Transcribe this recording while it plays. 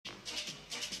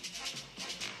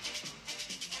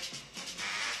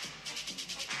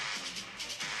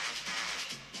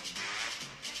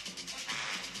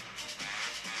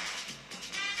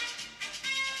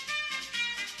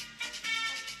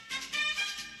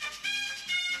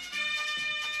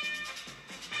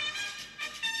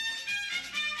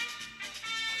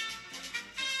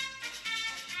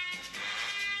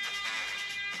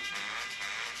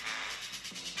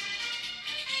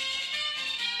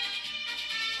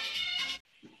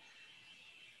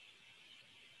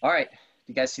All right. Do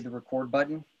you guys see the record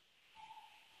button?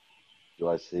 Do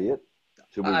I see it?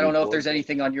 I don't know if there's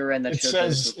anything on your end that It shows that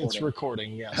says it's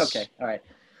recording, yes. Okay. All right.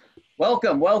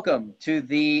 Welcome to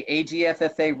the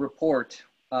AGFFA report.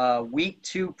 Week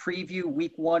 2 preview,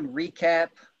 week 1 recap,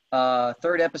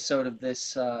 third episode of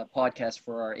this podcast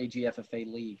for our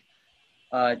AGFFA league.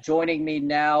 Joining me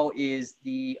now is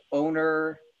the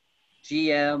owner,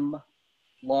 GM,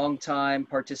 longtime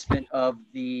participant of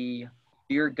the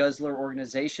Beer Guzzler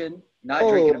organization. Not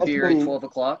drinking a beer at 12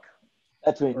 o'clock.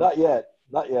 That's me. Not yet.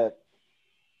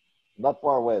 Not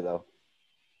far away, though.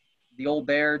 The old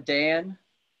bear, Dan.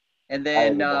 And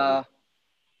then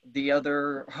the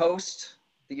other host,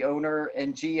 the owner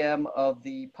and GM of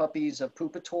the Puppies of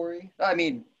Poopatory.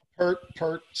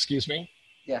 Excuse me.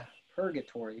 Yeah,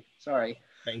 Purgatory. Sorry.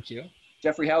 Thank you.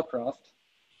 Jeffrey Howcroft.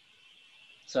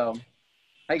 So,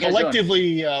 how you guys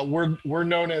collectively, we're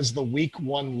known as the Week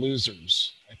 1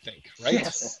 losers, I think, right?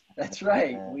 Yes, that's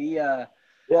right. Yeah,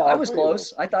 I was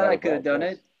close. I thought I could have done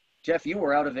it. Jeff, you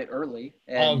were out of it early.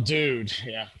 And dude,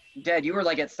 yeah. Dad, you were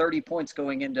like at 30 points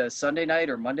going into Sunday night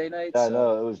or Monday night. I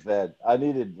know, it was bad. I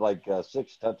needed like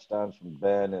 6 touchdowns from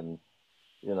Ben and,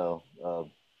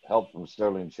 help from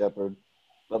Sterling Shepard.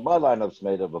 But my lineup's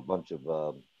made of a bunch of,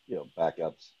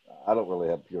 backups. I don't really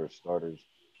have pure starters.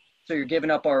 So you're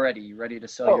giving up already? You ready to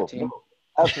sell your team? No,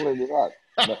 absolutely not.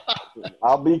 No,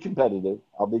 I'll be competitive.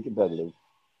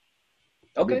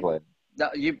 Okay.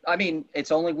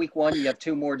 It's only week 1. You have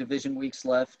 2 more division weeks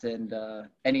left, and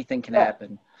anything can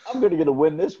happen. I'm going to get a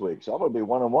win this week, so I'm going to be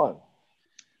 1-1.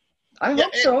 I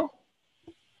hope so.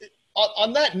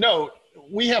 On that note,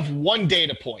 we have one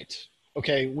data point.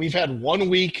 Okay, we've had 1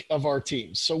 week of our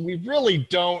teams, so we really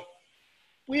don't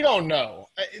know.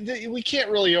 We can't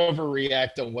really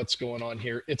overreact on what's going on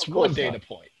here. It's one data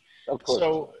point. Of course.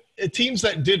 So teams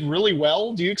that did really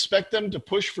well, do you expect them to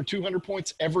push for 200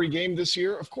 points every game this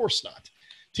year? Of course not.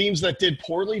 Teams that did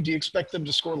poorly, do you expect them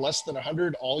to score less than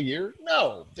 100 all year?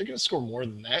 No, they're going to score more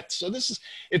than that. So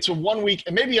it's a 1 week,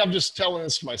 and maybe I'm just telling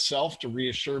this to myself to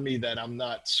reassure me that I'm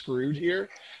not screwed here.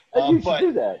 You should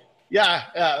do that. Yeah,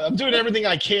 I'm doing everything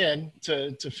I can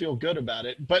to feel good about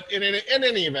it. But in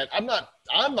any event, I'm not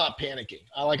panicking.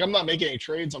 I'm not making any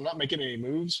trades. I'm not making any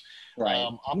moves. Right.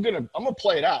 I'm gonna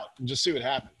play it out and just see what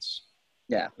happens.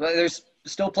 Yeah, but there's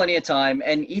still plenty of time.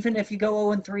 And even if you go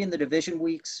 0-3 in the division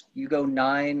weeks, you go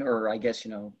 9 or I guess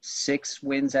 6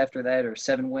 wins after that or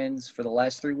 7 wins for the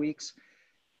last 3 weeks.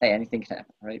 Hey, anything can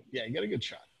happen, right? Yeah, you got a good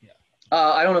shot. Yeah.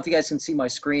 I don't know if you guys can see my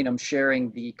screen. I'm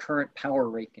sharing the current power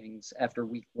rankings after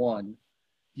week 1.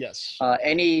 Yes.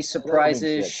 Any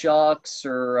surprises, shocks,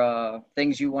 or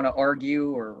things you want to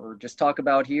argue or just talk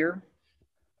about here?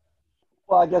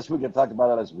 Well, I guess we can talk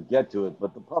about it as we get to it,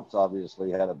 but the Pups obviously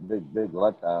had a big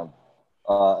letdown.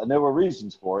 And there were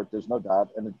reasons for it, there's no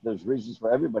doubt. And there's reasons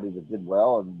for everybody that did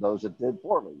well and those that did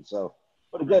poorly. So,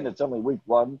 but again, it's only week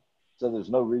 1, so there's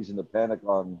no reason to panic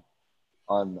on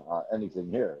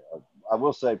anything here. I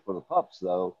will say for the Pups,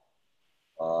 though,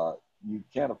 you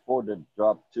can't afford to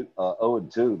drop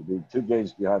 0-2 to be 2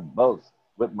 games behind both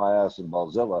Whitmias and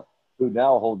Balzilla, who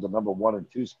now hold the number 1 and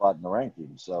 2 spot in the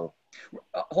rankings. So,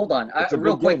 hold on,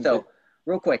 real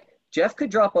quick. Jeff could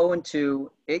drop 0-2.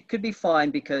 It could be fine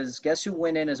because guess who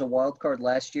went in as a wild card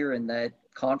last year in that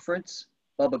conference?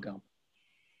 Bubba Gump.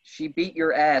 She beat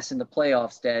your ass in the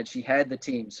playoffs, Dad. She had the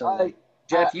team. So.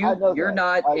 Jeff, you're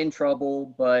not in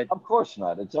trouble, but of course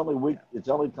not. It's only It's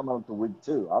only coming up to week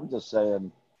 2. I'm just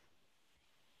saying,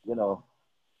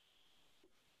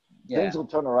 things will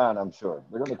turn around. I'm sure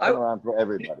they're going to turn around for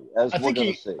everybody, as we're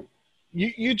going to see.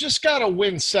 You just got to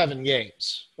win 7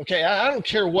 games. Okay, I don't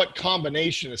care what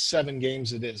combination of 7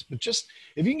 games it is, but just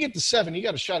if you can get to 7, you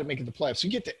got a shot at making the playoffs. You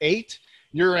get to 8,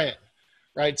 you're in.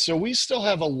 Right, so we still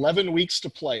have 11 weeks to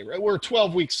play, right? We're a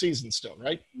 12-week season still,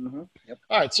 right? Mm-hmm. Yep.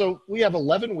 All right, so we have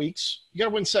 11 weeks. You got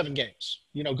to win 7 games.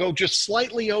 Go just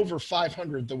slightly over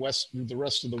 500 the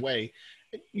rest of the way.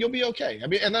 You'll be okay.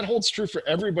 And that holds true for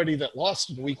everybody that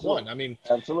lost in week 1.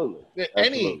 Absolutely.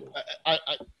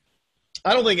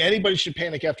 I don't think anybody should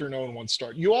panic after an 0-1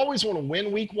 start. You always want to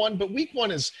win week 1, but week 1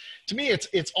 is, to me,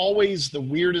 it's always the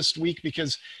weirdest week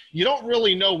because you don't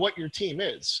really know what your team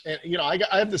is. And, I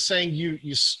have the saying, you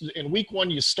in week 1,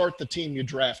 you start the team you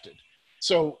drafted.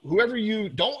 So whoever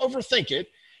don't overthink it.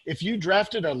 If you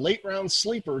drafted a late round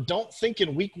sleeper, don't think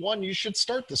in week 1 you should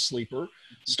start the sleeper.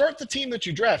 Start the team that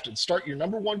you drafted. Start your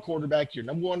number 1 quarterback, your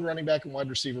number 1 running back and wide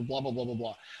receiver, blah, blah, blah, blah,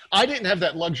 blah. I didn't have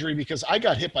that luxury because I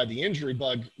got hit by the injury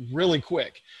bug really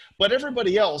quick. But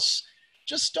everybody else,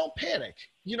 just don't panic.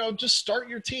 Just start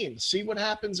your team. See what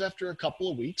happens after a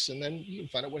couple of weeks, and then you can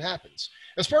find out what happens.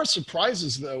 As far as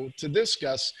surprises, though, to this,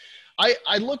 Gus,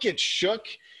 I look at Shook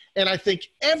and I think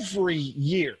every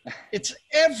year,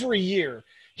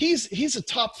 he's a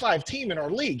top 5 team in our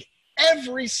league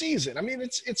every season. I mean,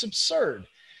 it's absurd.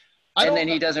 And then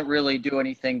he doesn't really do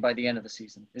anything by the end of the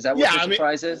season. Is that what your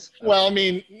surprise is? Well, I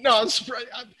mean, no, I'm surprised.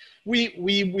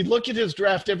 We look at his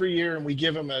draft every year and we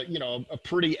give him a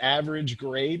pretty average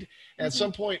grade. And at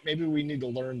some point, maybe we need to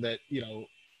learn that,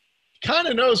 kind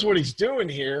of knows what he's doing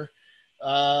here.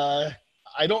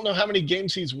 I don't know how many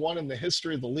games he's won in the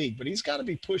history of the league, but he's got to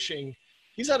be pushing.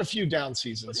 He's had a few down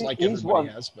seasons like everybody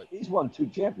has. But he's won 2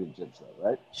 championships, though,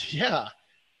 right? Yeah.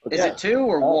 Is it 2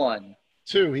 or 1?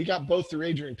 2. He got both through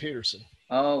Adrian Peterson.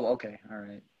 Oh, okay. All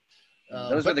right.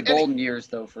 Those are the golden years,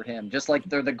 though, for him. Just like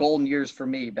they're the golden years for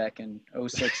me back in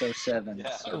 06, 07.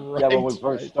 Yeah, so. Right, when we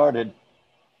first started.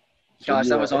 Gosh,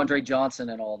 that was Andre Johnson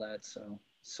and all that.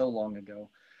 So long ago.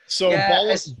 So yeah,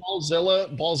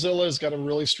 Ballzilla's got a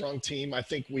really strong team. I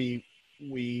think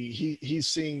he's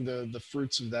seeing the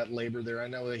fruits of that labor there. I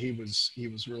know that he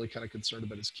was really kind of concerned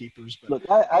about his keepers. But look,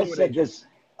 I said this.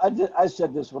 I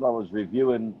said this when I was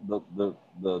reviewing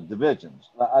the divisions.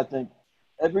 I think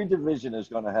every division is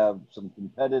going to have some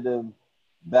competitive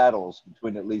battles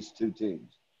between at least 2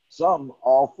 teams.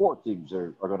 All 4 teams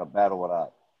are going to battle it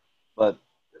out. But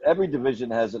every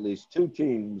division has at least 2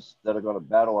 teams that are going to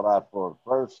battle it out for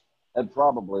first and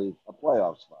probably a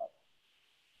playoff spot.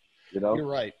 You're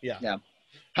right. Yeah.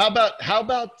 How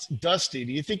about Dusty?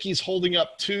 Do you think he's holding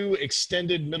up 2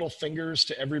 extended middle fingers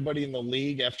to everybody in the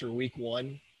league after week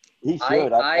 1? He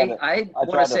should. I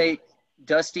want to say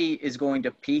Dusty is going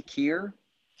to peak here,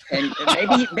 and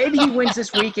maybe he wins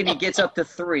this week and he gets up to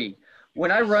 3.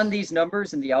 When I run these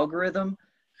numbers in the algorithm,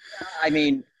 I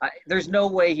mean, there's no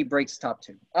way he breaks top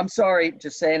 2. I'm sorry,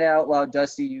 just saying it out loud,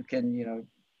 Dusty. You can,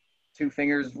 2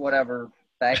 fingers, whatever,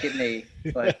 back at me.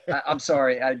 But I'm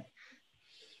sorry.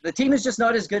 The team is just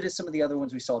not as good as some of the other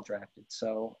ones we saw drafted.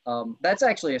 So that's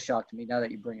actually a shock to me now that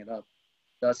you bring it up.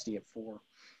 Dusty at 4.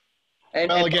 And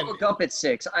Gump at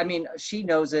 6. I mean, she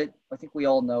knows it. I think we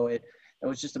all know it. It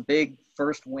was just a big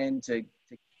first win to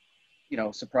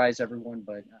surprise everyone.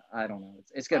 But I don't know.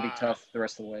 It's going to be tough the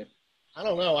rest of the way. I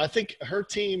don't know. I think her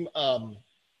team I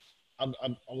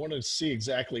want to see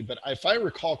exactly. But if I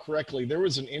recall correctly, there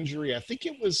was an injury. I think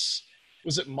it was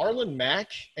it Marlon Mack?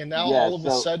 And now all of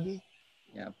a sudden –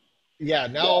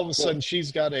 all of a sudden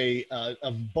she's got a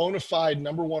bona fide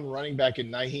number 1 running back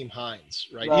in Nyheim Hines,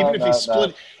 right?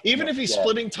 Even if he's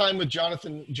splitting time with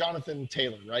Jonathan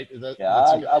Taylor, right?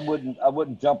 I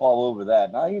wouldn't jump all over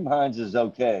that. Nyheim Hines is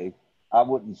okay. I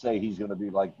wouldn't say he's going to be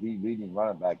like the leading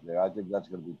running back there. I think that's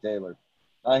going to be Taylor.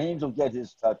 Nyheim will get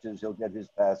his touches. He'll get his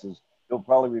passes. He'll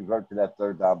probably revert to that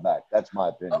 3rd down back. That's my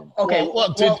opinion. Okay.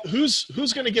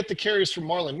 Who's going to get the carries from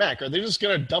Marlon Mack? Are they just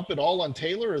going to dump it all on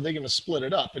Taylor, or are they going to split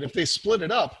it up? And if they split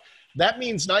it up, that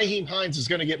means Nyheim Hines is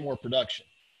going to get more production.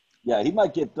 Yeah, he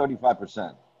might get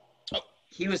 35%.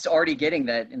 He was already getting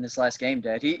that in this last game,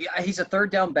 Dad. He's a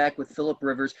 3rd down back with Phillip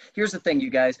Rivers. Here's the thing, you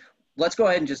guys. Let's go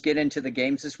ahead and just get into the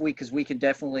games this week because we can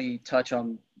definitely touch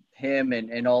on him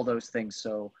and all those things.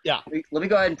 So yeah, let me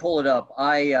go ahead and pull it up.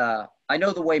 I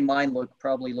know the way mine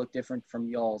probably look different from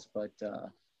y'all's, but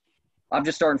I'm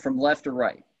just starting from left to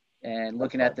right and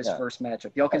looking at this first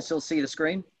matchup. Y'all can still see the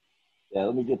screen? Yeah,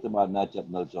 let me get to my matchup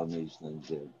notes on these things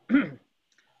here.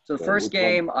 So the first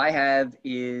game I have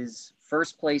is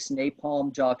first place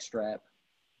Napalm Jockstrap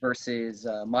versus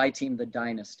my team, the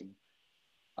Dynasty.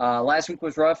 Last week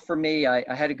was rough for me.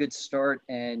 I had a good start,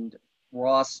 and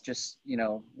Ross just,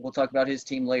 we'll talk about his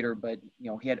team later, but,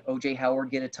 he had O.J. Howard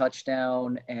get a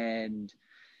touchdown, and,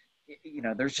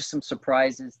 there's just some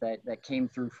surprises that came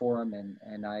through for him,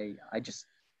 and I just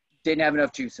didn't have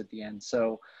enough juice at the end.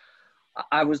 So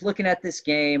I was looking at this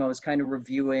game. I was kind of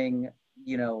reviewing,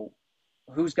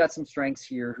 who's got some strengths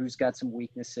here, who's got some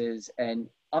weaknesses, and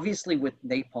obviously with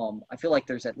Napalm, I feel like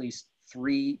there's at least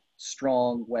 3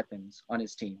 strong weapons on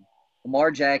his team.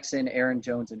 Lamar Jackson, Aaron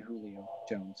Jones, and Julio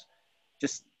Jones.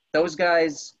 Just those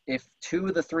guys, if 2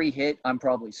 of the 3 hit, I'm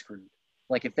probably screwed.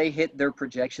 Like if they hit their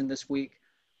projection this week,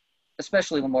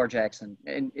 especially Lamar Jackson,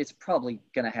 and it's probably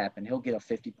going to happen. He'll get a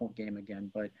 50-point game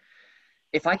again. But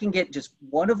if I can get just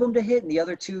one of them to hit and the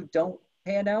other 2 don't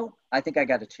pan out, I think I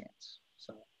got a chance.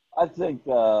 So I think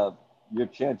your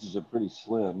chances are pretty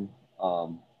slim.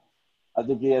 I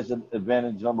think he has an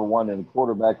advantage, number 1, in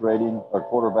quarterback rating or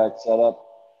quarterback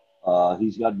setup.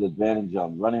 He's got an advantage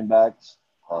on running backs.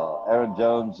 Aaron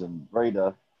Jones and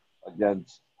Breda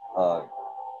against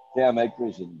Cam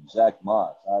Akers and Zach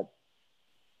Moss.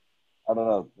 I don't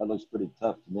know. That looks pretty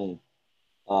tough to me.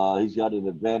 He's got an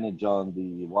advantage on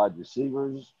the wide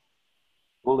receivers.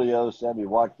 Julio, Sammy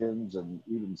Watkins, and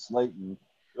even Slayton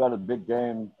who had a big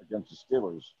game against the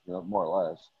Steelers, more or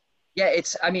less. Yeah,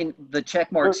 the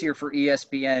check marks here for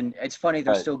ESPN. It's funny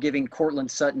they're Right. still giving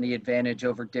Cortland Sutton the advantage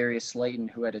over Darius Slayton,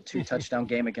 who had a 2-touchdown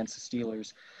game against the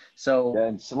Steelers. So Yeah,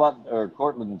 and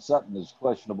Cortland and Sutton is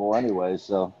questionable anyway.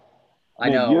 So I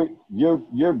know.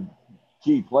 your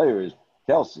key player is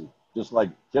Kelsey, just like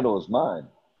Kittle is mine.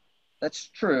 That's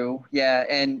true. Yeah,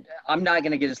 and I'm not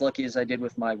going to get as lucky as I did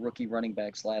with my rookie running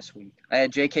backs last week. I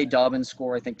had J.K. Dobbins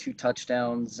score, I think, 2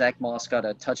 touchdowns. Zach Moss got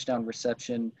a touchdown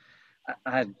reception.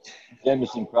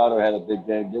 Jamison Crowder had a big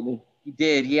game, didn't he? He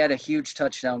did. He had a huge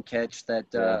touchdown catch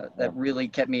that really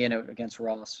kept me in against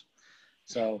Ross.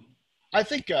 So I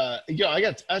think, I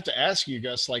have to ask you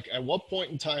guys, like, at what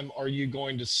point in time are you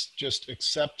going to just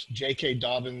accept J.K.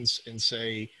 Dobbins and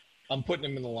say, I'm putting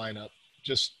him in the lineup?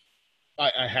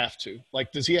 I have to.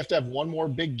 Like, does he have to have one more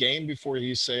big game before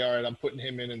you say, all right, I'm putting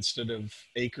him in instead of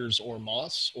Akers or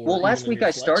Moss? Or last week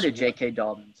I started J.K.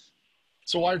 Dobbins.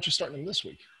 So why aren't you starting him this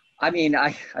week?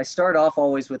 I start off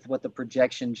always with what the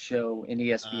projections show in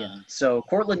ESPN. So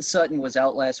Cortland Sutton was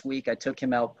out last week. I took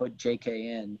him out, put J.K.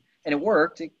 in, and it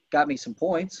worked. It got me some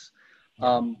points.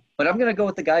 Yeah. But I'm going to go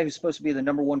with the guy who's supposed to be the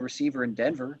number one receiver in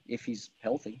Denver if he's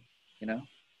healthy,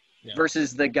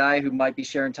 versus the guy who might be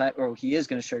sharing time, or he is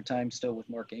going to share time still with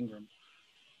Mark Ingram.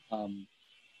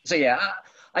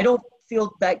 I don't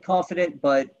feel that confident,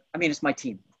 but it's my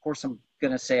team. Of course, I'm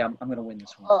going to say I'm going to win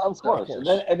this one. Of course.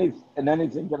 And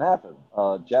anything can happen.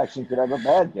 Jackson could have a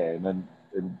bad game, and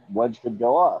Wedge could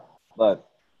go off. But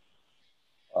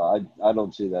I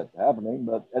don't see that happening,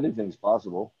 but anything's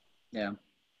possible. Yeah.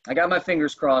 I got my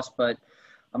fingers crossed, but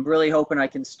I'm really hoping I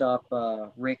can stop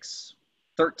Rick's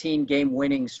 13-game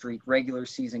winning streak, regular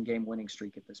season game winning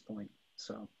streak at this point.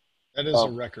 So that is a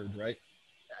record, right?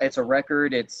 It's a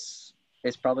record. It's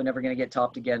probably never going to get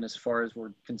topped again as far as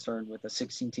we're concerned with a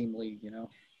 16-team league,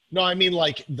 No, I mean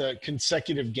like the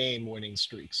consecutive game winning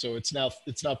streak. So it's now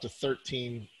to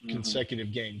 13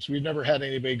 consecutive games. We've never had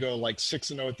anybody go like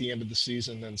 6-0 at the end of the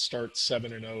season, then start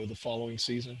 7-0 the following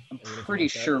season. I'm pretty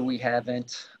sure we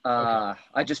haven't. Okay.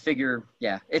 I just figure,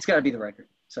 it's got to be the record.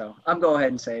 So I'm go ahead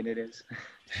and saying it is.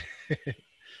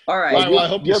 All right. Well, I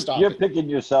hope you're picking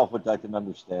yourself, which I can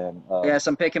understand. Yes,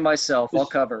 I'm picking myself. I'll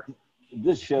cover.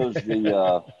 This shows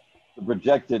the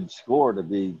projected score to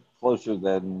be closer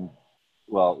than,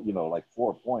 like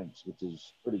 4 points, which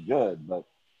is pretty good. But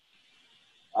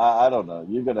I don't know.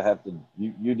 You're going to have to –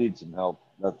 you need some help.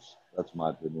 That's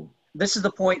my opinion. This is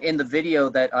the point in the video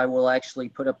that I will actually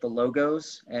put up the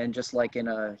logos and just like in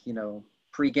a,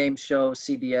 pregame show,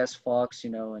 CBS, Fox,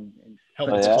 and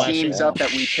put the teams up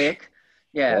that we pick.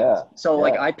 Yeah. So,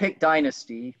 I picked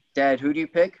Dynasty. Dad, who do you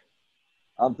pick?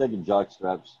 I'm thinking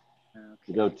jockstraps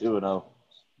to go 2-0.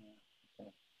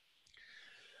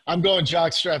 I'm going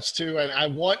jockstraps too, and I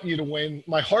want you to win.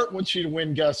 My heart wants you to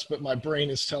win, Gus, but my brain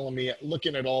is telling me,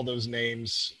 looking at all those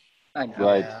names. I know.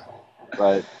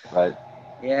 Right.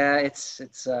 Yeah, it's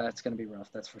going to be rough,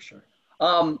 that's for sure.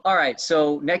 All right,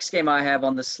 so next game I have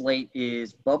on the slate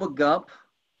is Bubba Gump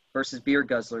versus Beer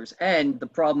Guzzlers. And the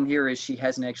problem here is she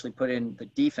hasn't actually put in the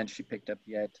defense she picked up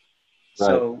yet. Right.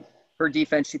 So her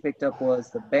defense she picked up was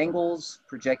the Bengals,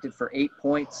 projected for 8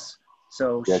 points.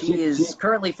 So she is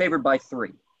currently favored by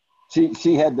 3.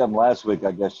 She had them last week.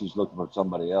 I guess she's looking for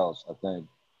somebody else, I think.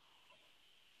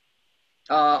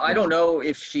 I don't know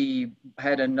if she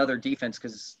had another defense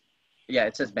because,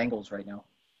 it says Bengals right now.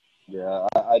 Yeah,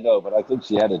 I know, but I think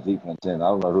she had a defense in. I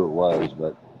don't know who it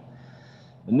was,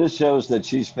 and this shows that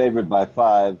she's favored by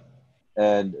 5,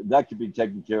 and that could be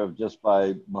taken care of just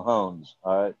by Mahomes.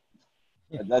 All right,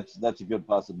 and that's a good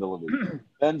possibility.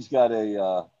 Ben's got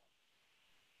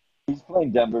he's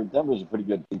playing Denver. Denver's a pretty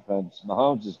good defense.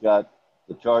 Mahomes has got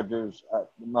the Chargers.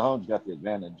 Mahomes got the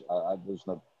advantage. There's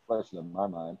no question in my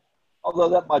mind. Although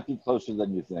that might be closer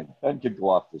than you think. Ben could go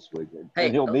off this week,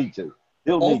 and he'll need to.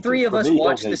 All three of us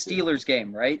watched the Steelers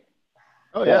game, right?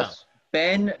 Oh, yeah.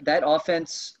 Ben, that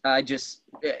offense,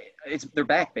 they're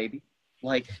back, baby.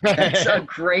 Like, that's a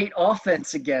great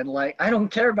offense again. Like, I don't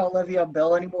care about Le'Veon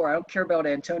Bell anymore. I don't care about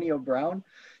Antonio Brown.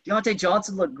 Deontay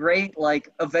Johnson looked great. Like,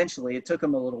 eventually, it took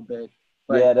him a little bit.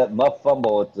 But, that muff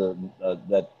fumble at the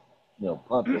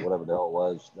punt or whatever the hell it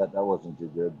was, that wasn't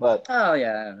too good. But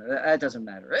that doesn't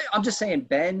matter. I'm just saying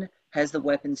Ben has the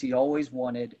weapons he always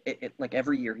wanted. Like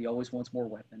every year, he always wants more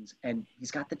weapons, and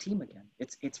he's got the team again.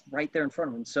 It's right there in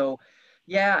front of him. So,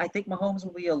 I think Mahomes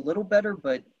will be a little better,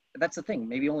 but that's the thing.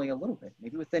 Maybe only a little bit.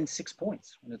 Maybe within 6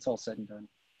 points when it's all said and done.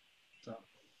 So.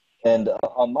 And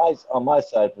on my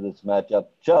side for this matchup,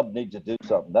 Chubb needs to do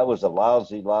something. That was a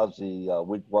lousy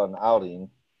week 1 outing.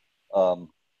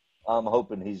 I'm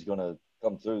hoping he's going to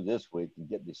come through this week and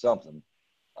get me something.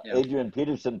 Yeah. Adrian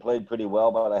Peterson played pretty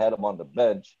well, but I had him on the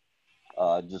bench.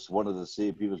 Just wanted to see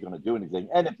if he was going to do anything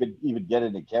and if it even get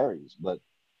any carries. But,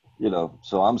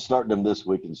 so I'm starting him this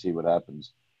week and see what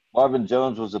happens. Marvin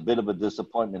Jones was a bit of a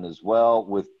disappointment as well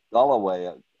with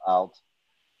Galloway out.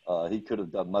 He could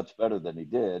have done much better than he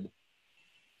did.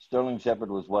 Sterling Shepard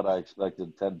was what I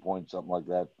expected, 10 points, something like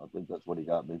that. I think that's what he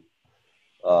got me.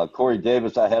 Corey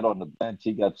Davis, I had on the bench.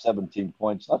 He got 17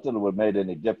 points. Not that it would have made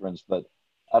any difference, but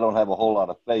I don't have a whole lot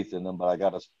of faith in him, but I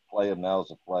got to play him now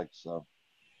as a flex. So,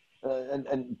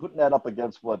 and putting that up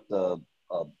against what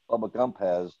Bubba Gump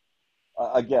has,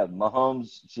 again,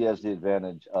 Mahomes, she has the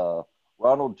advantage.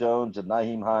 Ronald Jones and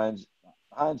Nyheim Hines.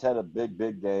 Hines had a big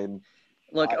game.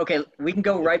 Look, okay, we can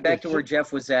go right back to where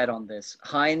Jeff was at on this.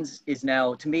 Hines is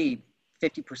now, to me,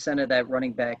 50% of that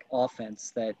running back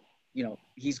offense that,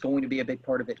 he's going to be a big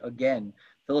part of it again.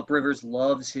 Phillip Rivers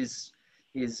loves his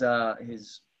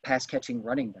pass catching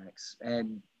running backs,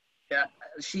 and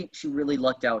she really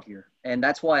lucked out here, and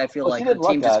that's why I feel like her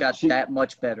team just got that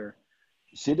much better.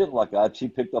 She didn't luck out. She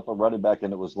picked up a running back,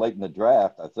 and it was late in the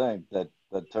draft, I think, that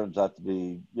turns out to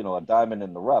be a diamond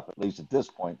in the rough, at least at this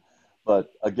point.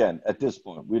 But again, at this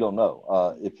point, we don't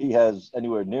know. If he has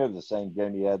anywhere near the same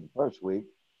game he had the first week,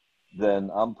 then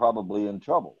I'm probably in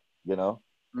trouble.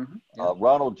 Mm-hmm. Yeah.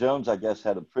 Ronald Jones, I guess,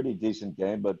 had a pretty decent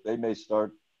game, but they may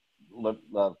start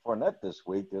Fournette this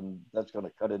week, and that's going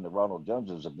to cut into Ronald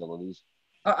Jones's abilities.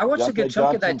 I watched a good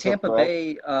chunk of that Tampa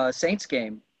Bay Saints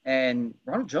game, and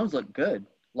Ronald Jones looked good.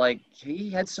 Like, he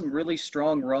had some really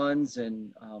strong runs,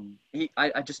 and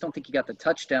I just don't think he got the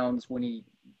touchdowns when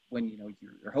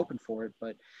you're hoping for it.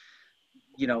 But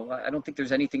I don't think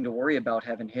there's anything to worry about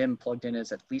having him plugged in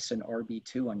as at least an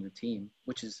RB2 on your team,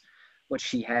 which is what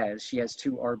she has. She has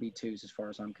 2 RB2s as far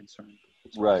as I'm concerned.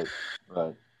 Right.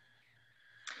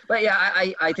 But yeah,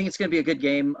 I think it's going to be a good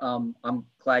game. I'm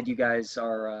glad you guys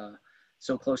are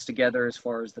so close together as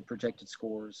far as the projected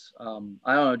scores. I don't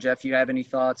know, Jeff, you have any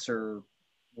thoughts or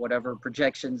whatever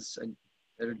projections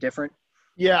that are different?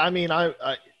 Yeah, I mean,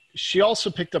 she also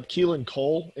picked up Keelan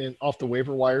Cole off the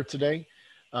waiver wire today.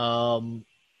 I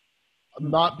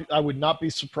would not be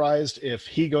surprised if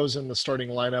he goes in the starting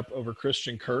lineup over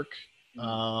Christian Kirk.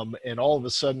 And all of a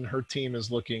sudden her team is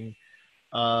looking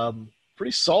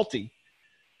pretty salty.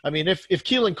 I mean, if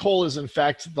Keelan Cole is in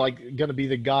fact like going to be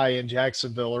the guy in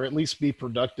Jacksonville, or at least be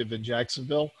productive in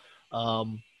Jacksonville, I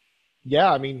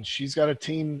mean, she's got a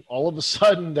team all of a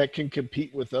sudden that can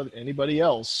compete with anybody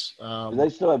else. Do they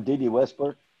still have D.D.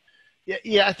 Westbrook?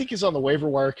 Yeah, I think he's on the waiver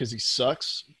wire because he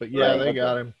sucks. But they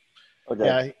got him. Okay.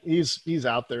 Yeah, he's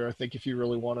out there. I think if you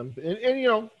really want him, and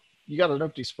you got an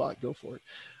empty spot, go for it.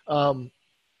 I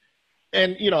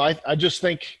just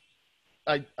think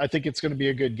I think it's going to be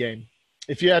a good game.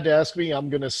 If you had to ask me, I'm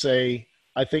going to say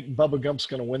I think Bubba Gump's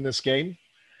going to win this game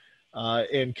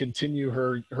and continue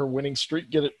her winning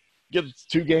streak. Get it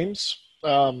 2 games.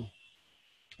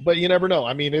 But you never know.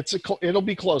 I mean, it'll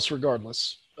be close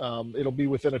regardless. It'll be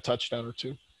within a touchdown or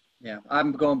 2. Yeah,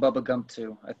 I'm going Bubba Gump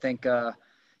too. I think.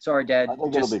 Sorry, Dad.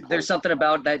 There's something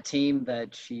about that team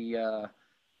that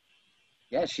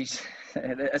she's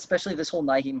especially this whole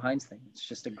Nyheim Hines thing. It's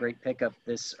just a great pickup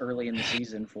this early in the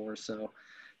season for her. So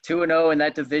 2-0 in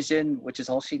that division, which is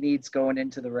all she needs going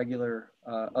into the regular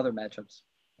other matchups.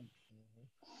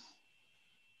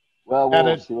 Well,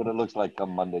 we'll see what it looks like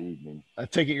come Monday evening. I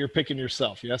take it you're picking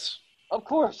yourself, yes? Of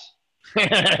course.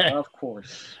 Of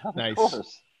course. Nice. Of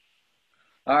course.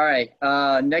 All right.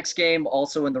 Next game,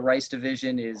 also in the Rice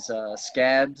division, is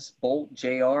Scabs Bolt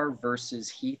JR versus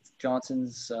Heath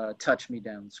Johnson's Touch Me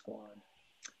Down squad.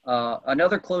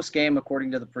 Another close game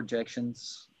according to the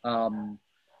projections.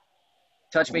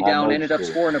 Touch Me Down ended up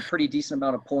scoring a pretty decent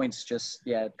amount of points.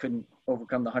 Couldn't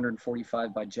overcome the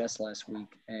 145 by Jess last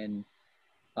week. And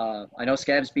I know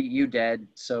Scabs beat you, Dad.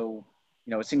 So,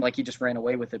 it seemed like he just ran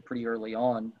away with it pretty early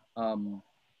on.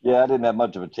 Yeah, I didn't have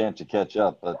much of a chance to catch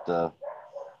up, but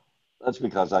that's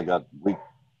because I got weak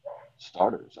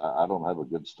starters. I don't have a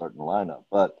good starting lineup.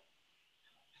 But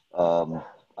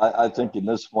I think in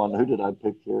this one, who did I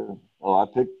pick here? Oh, I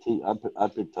picked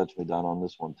Touch Me Down on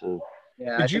this one too.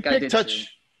 Yeah, did you pick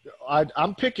Touch?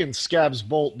 I'm picking Scabs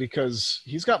Bolt because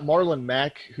he's got Marlon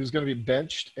Mack, who's going to be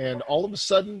benched, and all of a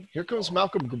sudden, here comes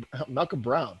Malcolm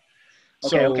Brown.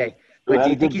 Okay. But do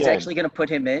you think he's actually going to put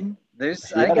him in?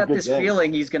 I got this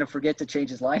feeling he's going to forget to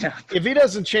change his lineup. If he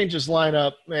doesn't change his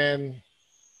lineup, man,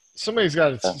 somebody's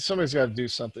got to do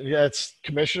something. Yeah, it's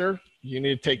commissioner. You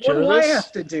need to take care of this. What do I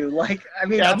have to do?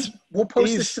 We'll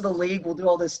post this to the league. We'll do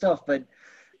all this stuff, but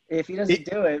if he doesn't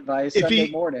do it by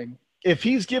Sunday morning. if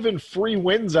he's giving free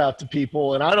wins out to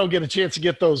people and I don't get a chance to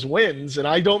get those wins and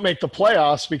I don't make the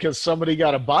playoffs because somebody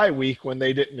got a bye week when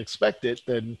they didn't expect it,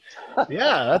 then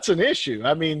yeah, that's an issue.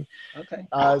 I mean, Okay.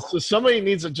 so somebody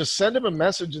needs to just send him a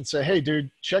message and say, hey,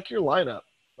 dude, check your lineup.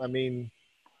 I mean,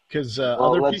 because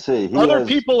other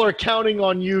people are counting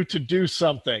on you to do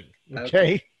something.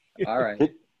 Okay. All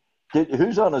right.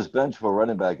 Who's on his bench for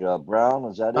running back? Brown,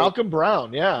 is that Malcolm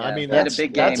Brown, yeah. I mean, he had a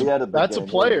big game. That's a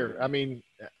player. I mean,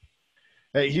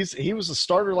 hey, he was a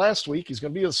starter last week. He's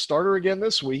going to be a starter again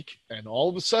this week, and all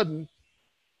of a sudden,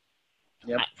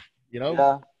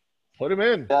 put him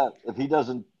in. Yeah, if he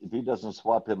doesn't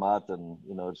swap him out, then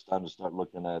it's time to start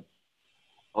looking at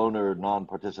owner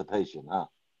non-participation, huh?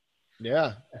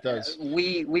 Yeah, it does.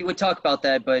 We would talk about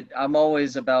that, but I'm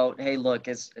always about, hey, look,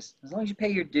 as long as you pay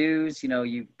your dues,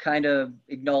 you kind of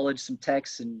acknowledge some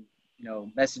texts and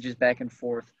messages back and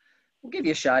forth. We'll give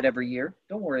you a shot every year.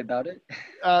 Don't worry about it.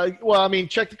 Well, I mean,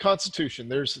 check the Constitution.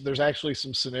 There's actually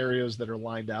some scenarios that are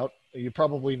lined out. You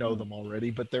probably know them already,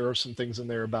 but there are some things in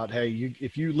there about, hey,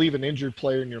 if you leave an injured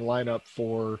player in your lineup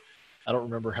for, I don't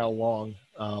remember how long,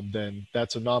 then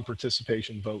that's a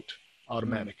non-participation vote,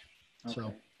 automatic. Okay.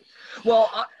 So. Well,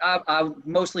 I'm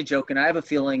mostly joking. I have a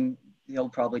feeling he'll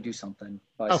probably do something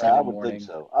by Sunday morning. Think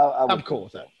so. I'm cool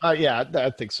with that. Yeah, I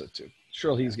think so too.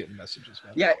 Surely he's getting messages.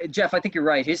 Man. Yeah, Jeff, I think you're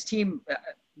right. His team,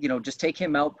 just take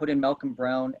him out, put in Malcolm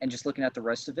Brown, and just looking at the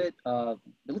rest of it, it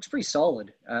looks pretty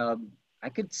solid. I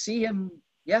could see him.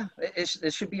 Yeah,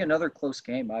 it should be another close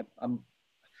game.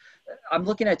 I'm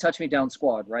looking at touch me down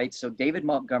squad, right? So David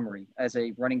Montgomery as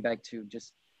a running back too.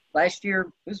 Just last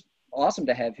year it was awesome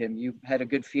to have him. You had a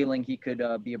good feeling he could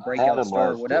be a breakout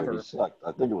star or whatever. He sucked.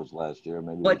 I think it was last year,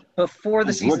 maybe. But before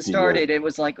the season started, it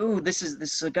was like, ooh, this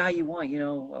is a guy you want, a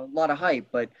lot of hype.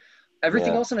 But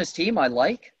everything else on his team I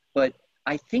like, but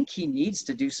I think he needs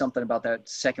to do something about that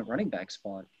second running back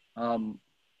spot.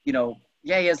 He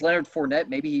has Leonard Fournette.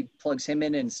 Maybe he plugs him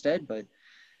in instead, but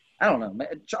I don't know.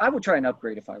 I would try and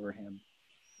upgrade if I were him,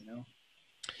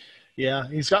 Yeah,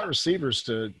 he's got receivers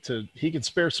he can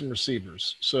spare some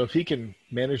receivers. So if he can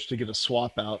manage to get a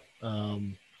swap out,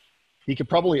 he could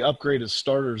probably upgrade his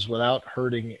starters without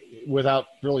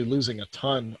really losing a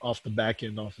ton off the back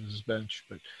end off of his bench.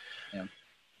 But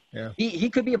yeah. He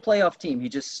could be a playoff team. He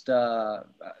just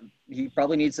he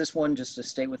probably needs this one just to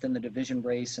stay within the division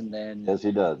race and then yes,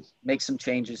 he does make some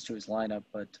changes to his lineup.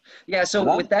 But yeah,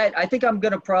 so with that, I think I'm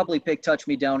gonna probably pick touch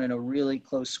me down in a really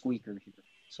close squeaker here.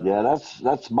 So. Yeah,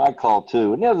 that's my call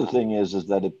too. And the other thing is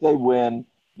that if they win,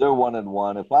 they're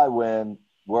 1-1. If I win,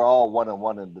 we're all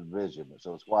 1-1 in the division,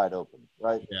 so it's wide open,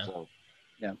 right? Yeah. So,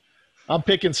 yeah. I'm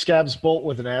picking Scabs Bolt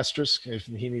with an asterisk if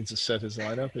he needs to set his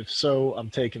lineup. If so, I'm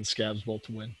taking Scabs Bolt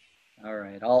to win. All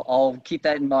right, I'll keep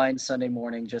that in mind Sunday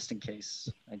morning just in case.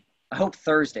 I hope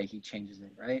Thursday he changes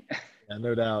it, right? Yeah,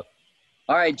 no doubt.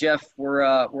 All right, Jeff, we're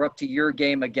up to your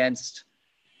game against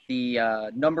the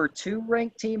number 2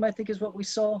 ranked team, I think is what we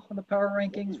saw on the power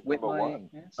rankings. Number 1.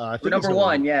 Yes. I think number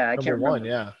 1, yeah. I can't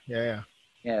remember. Yeah.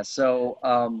 Yeah, so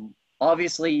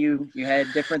obviously you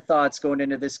had different thoughts going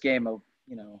into this game of,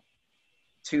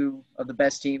 2 of the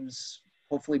best teams,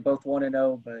 hopefully both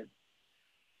 1-0, but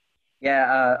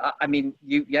yeah, I mean,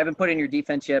 you haven't put in your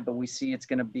defense yet, but we see it's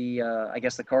going to be, I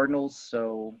guess, the Cardinals,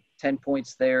 so 10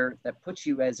 points there. That puts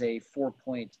you as a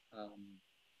 4-point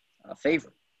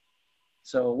favorite.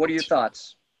 So what are your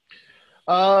thoughts?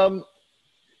 I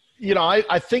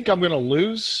think I'm going to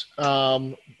lose,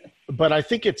 but I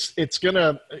think it's going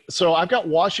to – so I've got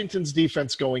Washington's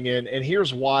defense going in, and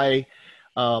here's why.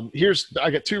 I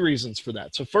got 2 reasons for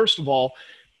that. So first of all,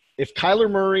 if Kyler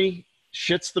Murray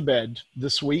shits the bed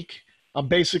this week, I'm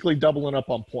basically doubling up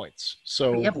on points.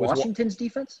 So you have Washington's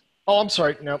defense? Oh, I'm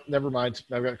sorry. No, never mind.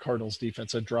 I've got Cardinals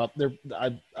defense. I dropped there.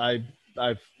 I've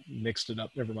mixed it up.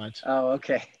 Never mind. Oh,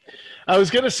 okay. I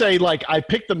was going to say, I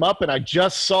picked them up and I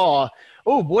just saw,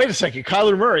 oh, wait a second,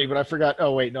 Kyler Murray, but I forgot.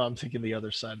 Oh, wait, no, I'm thinking the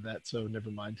other side of that. So never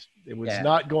mind. It was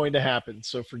not going to happen.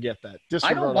 So forget that.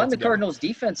 I don't mind the Cardinals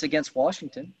defense against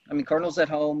Washington. I mean, Cardinals at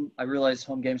home, I realize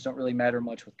home games don't really matter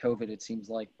much with COVID, it seems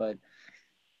like, but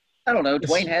I don't know.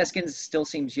 Dwayne Haskins still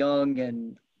seems young,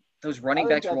 and those running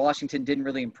backs for Washington didn't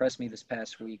really impress me this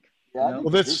past week. Yeah, well,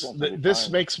 this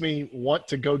makes me want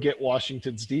to go get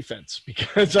Washington's defense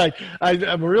because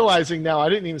I'm realizing now I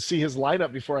didn't even see his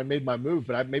lineup before I made my move,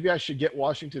 but maybe I should get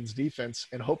Washington's defense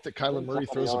and hope that Kyler Murray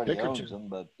throws a pick or two.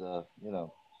 But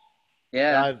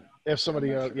yeah, if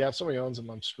somebody owns him,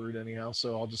 I'm screwed anyhow.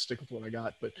 So I'll just stick with what I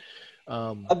got. But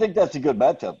I think that's a good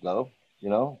matchup, though.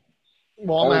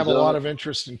 Well, I'm gonna have a lot of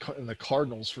interest in the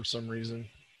Cardinals for some reason.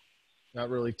 Not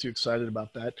really too excited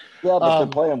about that. Yeah, but they're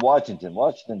playing Washington.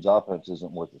 Washington's offense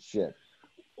isn't worth a shit.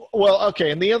 Well,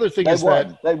 okay, and the other thing is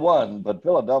that they won, but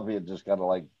Philadelphia just kind of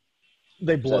like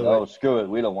they said, blew "Oh, it. screw it,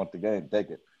 we don't want the game. Take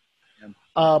it."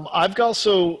 I've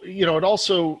also, it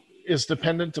also is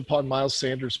dependent upon Miles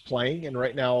Sanders playing, and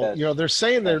right now, Yes. they're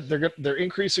saying they're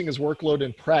increasing his workload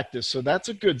in practice, so that's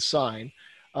a good sign.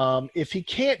 If he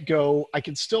can't go, I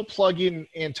can still plug in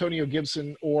Antonio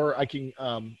Gibson, or I can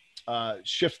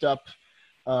shift up.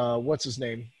 What's his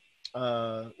name?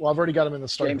 Well, I've already got him in the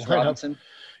starting James lineup. Robinson.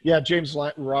 Yeah, James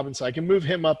Robinson. I can move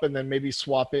him up and then maybe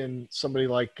swap in somebody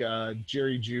like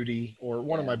Jerry Jeudy or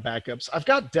one of my backups. I've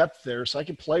got depth there, so I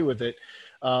can play with it.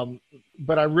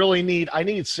 But I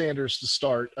need Sanders to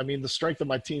start. I mean, the strength of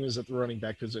my team is at the running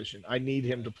back position. I need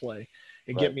him to play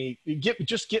and get me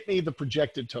the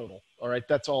projected total. All right,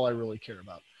 that's all I really care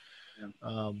about.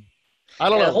 Yeah. I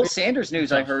don't know. The whole Sanders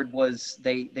news I heard was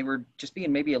they were just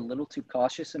being maybe a little too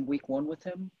cautious in week 1 with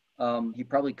him. He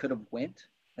probably could have went,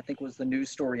 I think was the news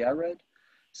story I read.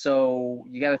 So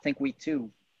you got to think week 2,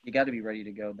 you got to be ready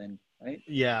to go then, right?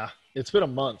 Yeah, it's been a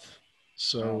month.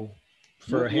 So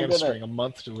for a hamstring, a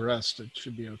month to rest, it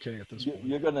should be okay at this point.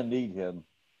 You're going to need him.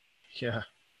 Yeah.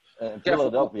 And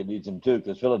Philadelphia needs him too,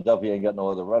 because Philadelphia ain't got no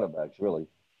other running backs, really.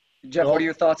 Jeff, what are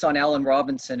your thoughts on Allen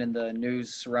Robinson and the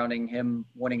news surrounding him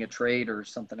winning a trade or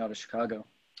something out of Chicago?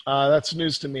 That's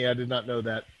news to me. I did not know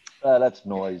that. That's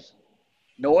noise.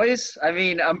 Noise? I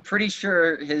mean, I'm pretty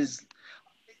sure his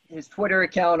Twitter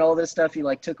account, all this stuff, he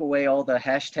took away all the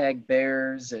hashtag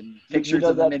Bears and pictures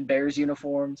of them in Bears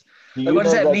uniforms. What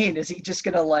does that mean? Is he just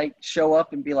gonna show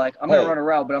up and be like, I'm gonna run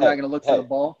around, but I'm not gonna look for the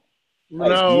ball?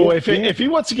 No, if he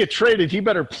wants to get traded, he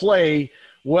better play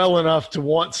well enough to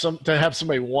have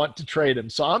somebody want to trade him.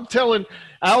 So I'm telling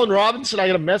Allen Robinson, I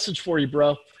got a message for you,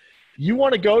 bro. You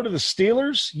want to go to the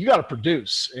Steelers, you got to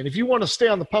produce. And if you want to stay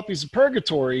on the puppies of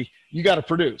purgatory, you got to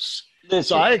produce.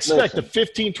 So I expect a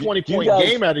 15, 20-point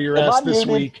game out of your ass this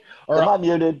week. Am I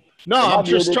muted? No, I'm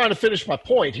just trying to finish my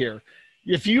point here.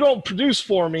 If you don't produce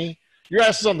for me, your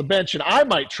ass is on the bench, and I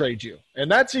might trade you. And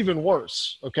that's even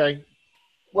worse, okay?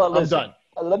 Well, listen, I'm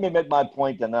done. Let me make my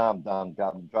point, and now I'm done.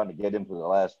 I'm trying to get in for the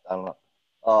last, I don't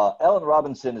know. Allen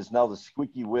Robinson is now the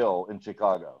squeaky wheel in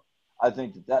Chicago. I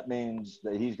think that means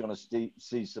that he's going to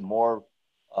see some more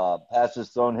passes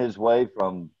thrown his way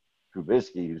from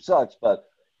Trubisky, who sucks, but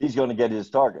he's going to get his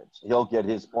targets. He'll get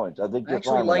his points. I think I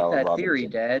actually like that theory,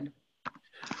 Dad.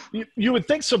 You would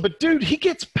think so, but dude, he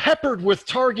gets peppered with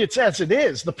targets as it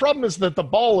is. The problem is that the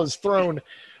ball is thrown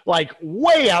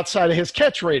way outside of his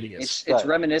catch radius. It's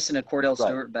reminiscent of Cordell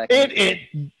Stewart back.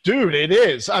 Dude, it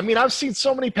is. I mean, I've seen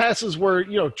so many passes where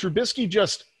Trubisky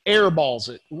just airballs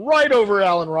it right over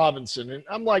Allen Robinson, and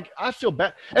I'm like, I feel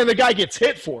bad, and the guy gets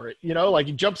hit for it.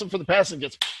 He jumps in for the pass and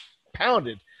gets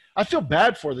pounded. I feel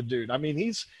bad for the dude. I mean,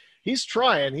 he's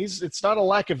trying. It's not a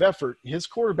lack of effort. His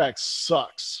quarterback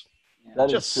sucks. That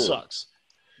just is true. Sucks.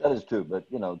 That is true, but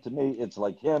to me, it's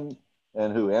like him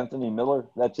and Anthony Miller.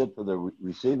 That's it for the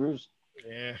receivers.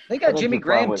 Yeah, they got Jimmy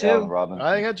Graham too.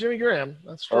 I got Jimmy Graham.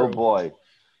 That's true. Oh boy.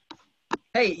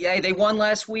 Hey, yeah, they won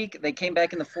last week. They came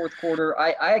back in the fourth quarter.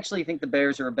 I actually think the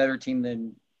Bears are a better team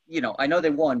than I know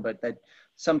they won, but that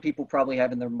some people probably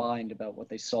have in their mind about what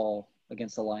they saw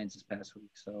against the Lions this past week.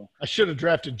 So I should have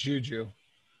drafted Juju.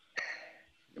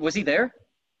 Was he there?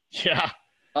 Yeah.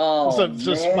 Oh, it was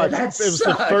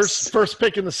the first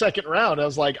pick in the second round. I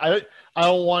was like, I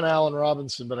don't want Allen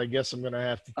Robinson, but I guess I'm going to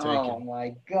have to take him. Oh,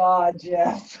 my God,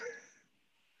 Jeff.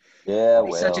 Yeah,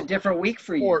 it's such a different week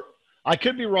for you. Or I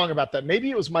could be wrong about that. Maybe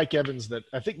it was Mike Evans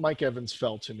I think Mike Evans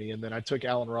fell to me, and then I took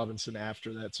Allen Robinson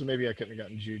after that. So maybe I couldn't have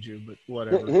gotten Juju, but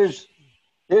whatever.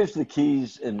 Here's the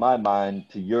keys in my mind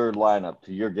to your lineup,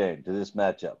 to your game, to this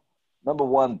matchup. Number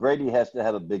one, Brady has to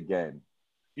have a big game.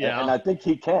 Yeah. And I think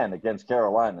he can against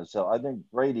Carolina. So I think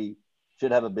Brady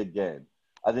should have a big game.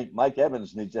 I think Mike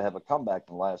Evans needs to have a comeback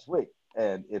from last week.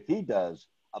 And if he does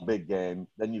a big game,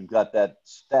 then you've got that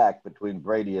stack between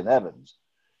Brady and Evans.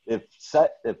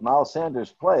 If Miles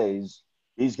Sanders plays,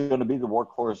 he's going to be the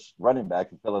workhorse running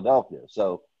back in Philadelphia.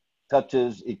 So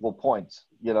touches equal points,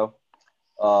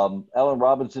 Allen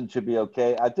Robinson should be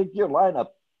okay. I think your lineup,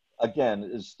 again,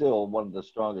 is still one of the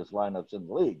strongest lineups in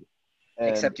the league.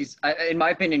 Except he's, in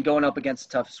my opinion, going up against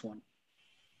the toughest one.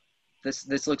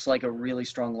 This looks like a really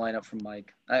strong lineup from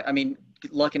Mike. I mean,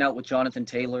 lucking out with Jonathan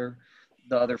Taylor,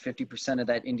 the other 50% of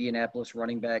that Indianapolis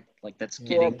running back, that's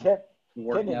getting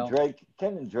work now.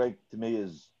 Ken and Drake to me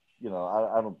is,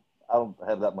 I don't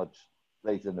have that much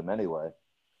faith in them anyway.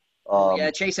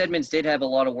 Yeah, Chase Edmonds did have a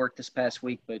lot of work this past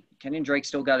week, but Kenyon Drake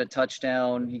still got a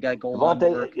touchdown. He got goal line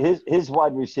work. His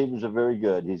wide receivers are very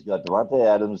good. He's got Devontae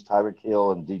Adams, Tyreek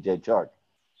Hill, and DJ Chark.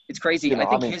 It's crazy. I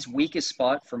think his weakest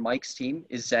spot for Mike's team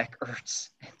is Zach Ertz.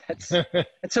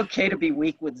 It's okay to be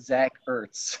weak with Zach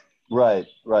Ertz. Right.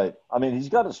 I mean, he's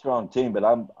got a strong team, but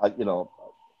I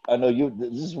know you.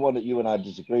 This is one that you and I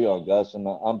disagree on, Gus, and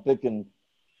I'm picking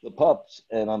the Pups,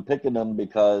 and I'm picking them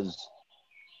because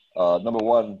number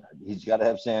one, he's got to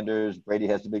have Sanders. Brady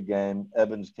has the big game.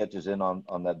 Evans catches in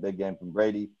on that big game from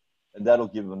Brady, and that'll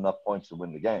give him enough points to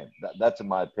win the game. That's in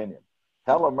my opinion.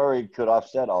 Kyler Murray could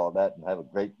offset all of that and have a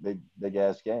great big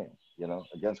ass game,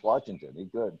 against Washington. He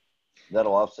could.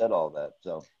 That'll offset all that.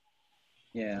 So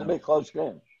yeah, it'll be a close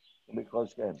game.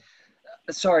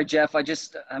 Sorry, Jeff.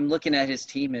 I'm looking at his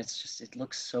team. And it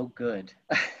looks so good.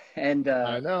 And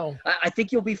I know. I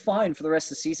think you'll be fine for the rest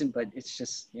of the season, but it's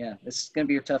just, this is going to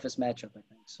be your toughest matchup, I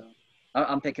think. So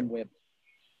I'm picking Whip.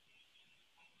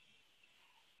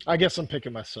 I guess I'm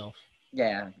picking myself.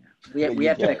 Yeah. We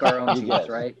have to pick our own teams,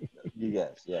 right? You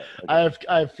guess, yeah. Okay.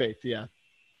 I have faith, yeah.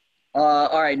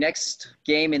 All right, next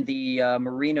game in the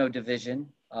Merino division,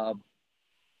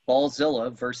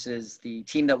 Ballzilla versus the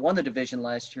team that won the division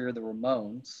last year, the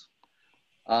Ramones.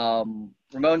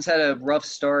 Ramones had a rough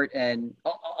start, and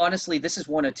honestly, this is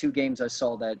one of two games I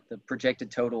saw that the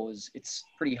projected total it's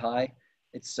pretty high.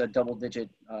 It's a double-digit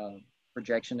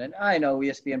projection, and I know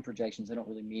ESPN projections, they don't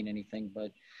really mean anything,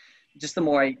 but just the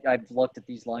more I've looked at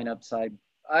these lineups,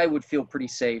 I would feel pretty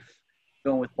safe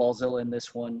going with Ballzilla in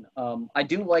this one. I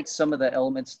do like some of the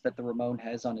elements that the Ramone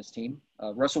has on his team.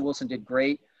 Russell Wilson did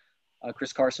great.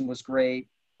 Chris Carson was great.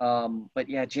 But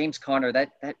yeah, James Conner,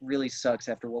 that really sucks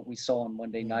after what we saw on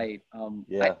Monday night.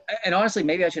 Yeah. And honestly,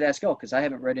 maybe I should ask y'all, because I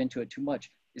haven't read into it too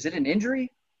much. Is it an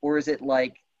injury, or is it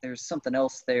like there's something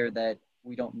else there that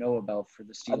we don't know about for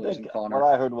the Steelers and Conner?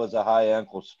 What I heard was a high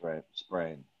ankle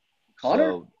sprain.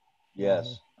 Conner? So,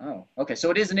 yes. Oh, okay.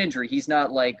 So it is an injury. He's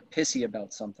not like pissy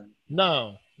about something.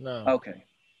 No. Okay.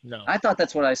 No. I thought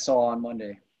that's what I saw on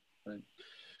Monday. But...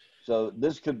 So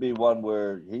this could be one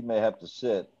where he may have to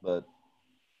sit, but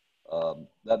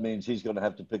that means he's going to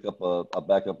have to pick up a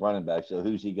backup running back. So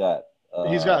who's he got?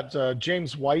 He's got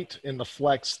James White in the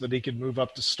flex that he could move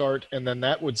up to start, and then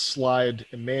that would slide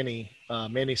Manny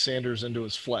Sanders into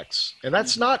his flex, and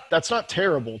that's not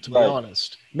terrible, to be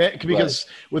honest. Because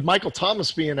with Michael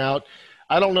Thomas being out,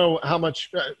 I don't know how much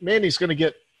Manny's going to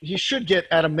get. He should get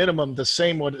at a minimum the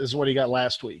same as what he got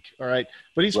last week. All right,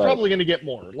 but he's probably going to get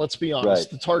more. Let's be honest.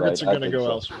 The targets are going to go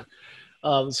elsewhere.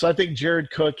 So I think Jared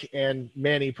Cook and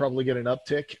Manny probably get an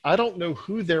uptick. I don't know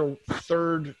who their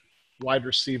third wide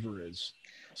receiver is.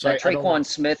 So Traquan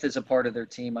Smith is a part of their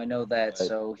team. I know that.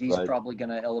 So he's probably going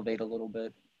to elevate a little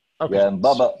bit. Okay. Yeah, and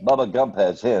Bubba Gump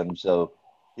has him, so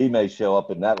he may show up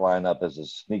in that lineup as a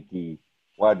sneaky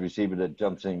wide receiver that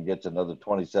jumps in and gets another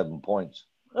 27 points.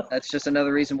 That's just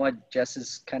another reason why Jess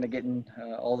is kind of getting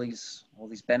all these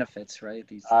benefits, right?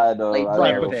 These late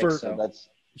player picks.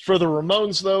 For the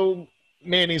Ramones, though,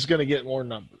 Manny's going to get more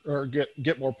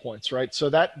get more points, right? So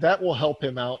that will help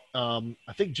him out.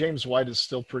 I think James White is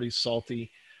still pretty salty,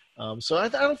 so I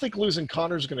don't think losing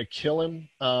Connor is going to kill him.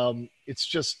 It's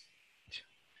just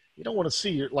you don't want to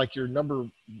see your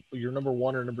number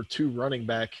one or number two running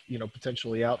back,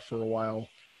 potentially out for a while.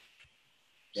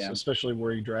 Yeah. So especially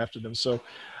where he drafted him. So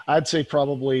I'd say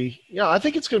probably, I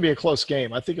think it's going to be a close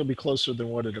game. I think it'll be closer than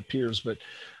what it appears, but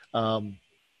I'm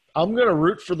going to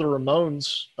root for the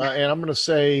Ramones, and I'm going to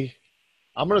say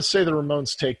the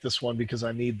Ramones take this one because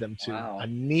I need them to. Wow. I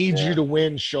need you to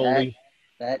win, Sholey.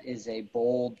 That is a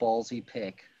bold, ballsy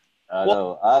pick. I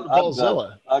know.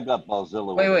 Ballzilla. I got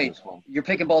Ballzilla. Wait. This one. You're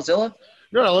picking Ballzilla?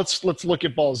 No. Let's look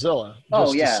at Ballzilla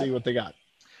to see what they got.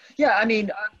 Yeah, I mean,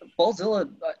 Ballzilla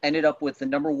ended up with the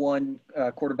number one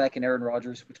quarterback in Aaron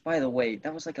Rodgers, which, by the way,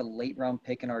 that was like a late round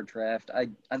pick in our draft.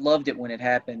 I loved it when it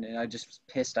happened, and I just was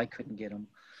pissed I couldn't get him.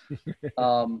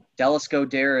 Dallas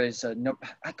Goedert is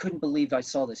I couldn't believe I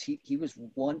saw this. He was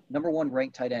number one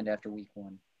ranked tight end after week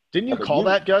one. Didn't you call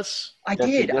that, Gus? I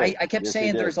did. I kept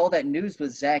saying there's all that news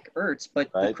with Zach Ertz, but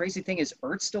the crazy thing is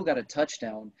Ertz still got a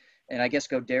touchdown, and I guess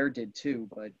Goedert did too,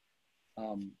 but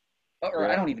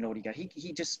I don't even know what he got.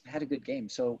 He just had a good game.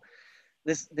 So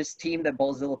this team that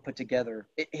Ballzilla put together,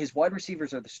 his wide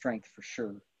receivers are the strength for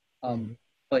sure.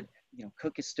 But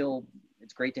Cook is still.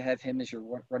 It's great to have him as your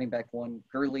running back one.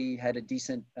 Gurley had a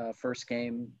decent first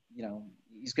game.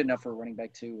 He's good enough for a running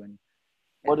back too. And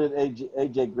what did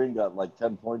AJ Green got, like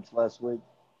 10 points last week?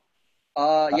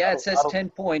 It says 10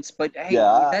 points, but hey,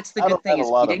 that's the good thing is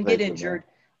he didn't get injured.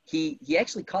 he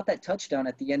actually caught that touchdown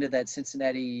at the end of that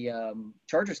Cincinnati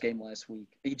Chargers game last week.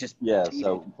 He just Yeah, cheated.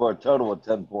 so for a total of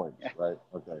 10 points, Yeah. right?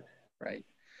 Okay. Right.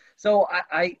 So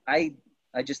I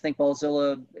just think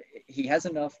Ballzilla, he has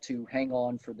enough to hang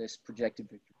on for this projected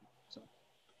victory. So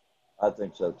I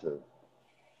think so too.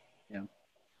 yeah.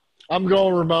 I'm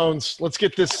going Ramones. Let's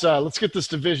get this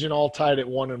division all tied at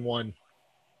 1-1.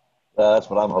 That's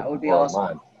what I'm That hoping would be for awesome. in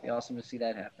mine. It'd be awesome to see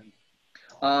that happen.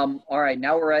 All right,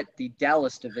 now we're at the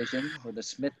Dallas division or the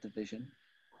Smith division.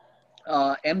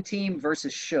 M Team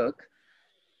versus Shook.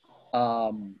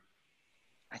 I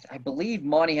believe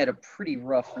Monty had a pretty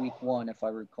rough week 1, if I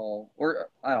recall. Or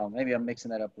I don't know, maybe I'm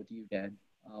mixing that up with you, Dad.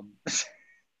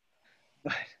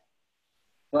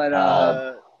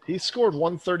 But He scored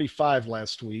 135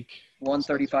 last week.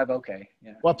 135, okay,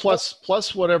 yeah. Well,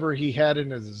 plus whatever he had in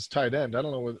his tight end. I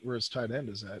don't know where his tight end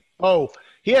is at. Oh,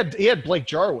 he had Blake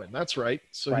Jarwin. That's right.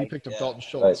 So he Right. picked up Yeah. Dalton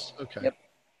Schultz. Right. Okay. Yep.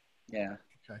 Yeah.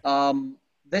 Okay.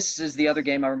 This is the other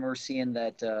game I remember seeing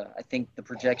that I think the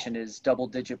projection is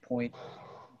double-digit point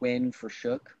win for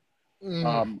Shook.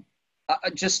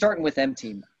 Just starting with M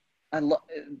Team,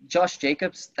 Josh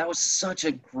Jacobs. That was such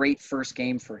a great first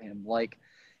game for him. Like,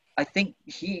 I think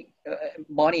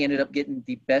Monty ended up getting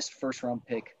the best first-round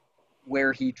pick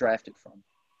where he drafted from.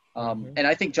 And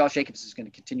I think Josh Jacobs is going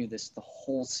to continue this the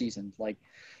whole season. Like,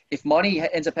 if Monty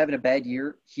ends up having a bad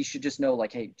year, he should just know,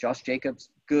 like, hey, Josh Jacobs,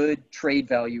 good trade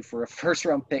value for a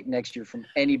first-round pick next year from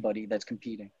anybody that's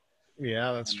competing.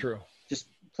 Yeah, that's true. Just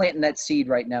planting that seed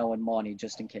right now in Monty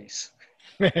just in case.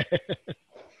 The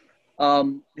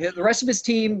rest of his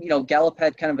team, Gallup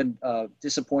had kind of a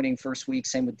disappointing first week.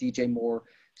 Same with DJ Moore.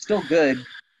 Still good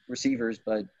receivers,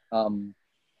 but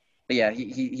yeah,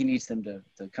 he needs them to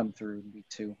come through in week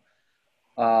 2.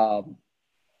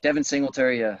 Devin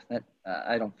Singletary, yeah,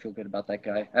 I don't feel good about that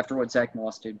guy. After what Zach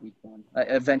Moss did week 1,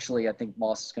 eventually I think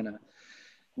Moss is going to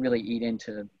really eat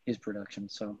into his production.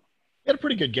 So He had a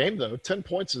pretty good game, though. 10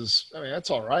 points that's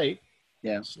all right.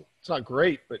 yeah, It's not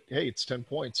great, but hey, it's 10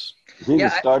 points. Is he the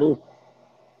starter?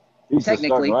 He's the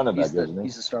technically starting running back, isn't he?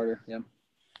 he's the starter. Yeah,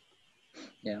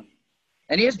 yeah.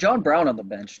 And he has John Brown on the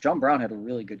bench. John Brown had a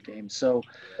really good game. So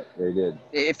Yeah, he did.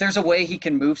 if there's a way he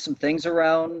can move some things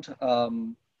around,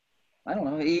 I don't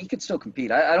know. He could still compete.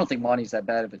 I don't think Monty's that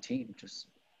bad of a team. Just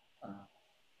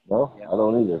No, yeah. I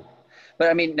don't either. But,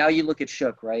 I mean, now you look at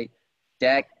Shook, right?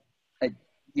 Dak, I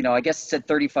guess it said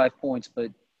 35 points,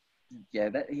 but, yeah,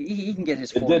 he can get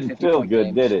his 40, It didn't 50 feel point good,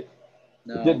 games. did it?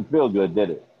 No. It didn't feel good, did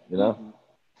it? Mm-hmm.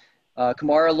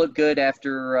 Kamara looked good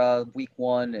after week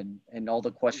 1 and all the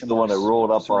question He's the one that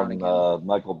rolled up on him.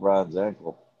 Michael Brown's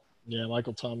ankle. Yeah,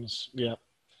 Michael Thomas. Yeah.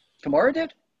 Kamara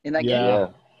did in that game? Yeah.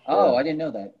 Oh, Yeah. I didn't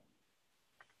know that.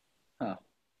 Huh.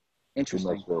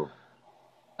 Interesting.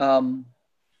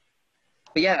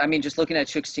 But yeah, I mean, just looking at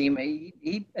Shook's team,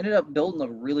 he ended up building a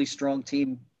really strong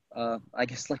team. I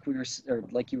guess like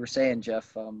you were saying,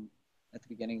 Jeff, at the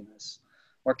beginning of this,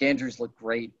 Mark Andrews looked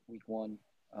great week 1.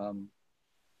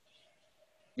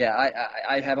 Yeah,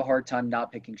 I have a hard time not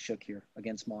picking Shook here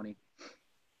against Monty.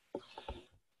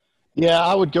 Yeah,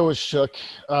 I would go with Shook.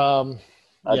 I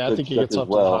think he gets off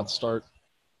to a hot start.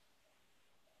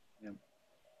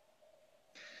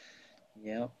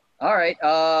 Yeah. All right.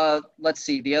 Let's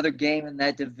see. The other game in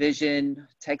that division,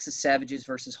 Texas Savages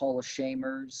versus Hall of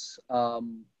Shamers.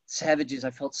 Savages, I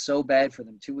felt so bad for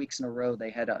them. 2 weeks in a row, they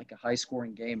had a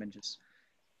high-scoring game and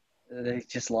they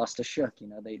just lost to Shook.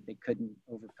 They couldn't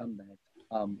overcome that.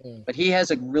 But he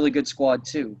has a really good squad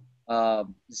too.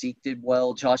 Zeke did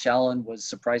well. Josh Allen was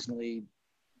surprisingly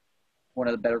one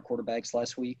of the better quarterbacks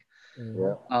last week.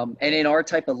 Yeah. And in our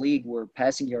type of league where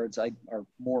passing yards are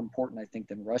more important, I think,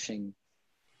 than rushing,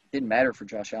 it didn't matter for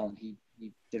Josh Allen. He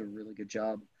did a really good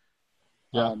job.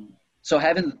 Yeah. So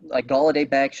having like Golladay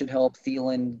back should help.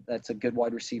 Thielen, that's a good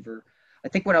wide receiver. I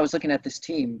think when I was looking at this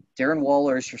team, Darren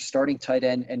Waller is your starting tight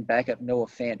end and backup Noah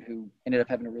Fant, who ended up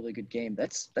having a really good game.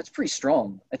 That's pretty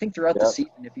strong. I think throughout the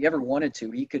season, if he ever wanted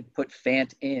to, he could put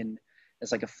Fant in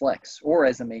as like a flex or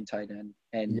as the main tight end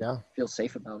and feel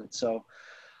safe about it. So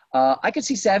I could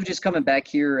see Savages coming back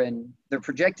here, and they're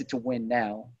projected to win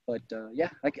now. But,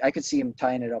 I could see him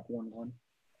tying it up 1-1.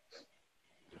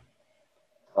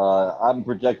 I'm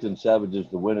projecting Savages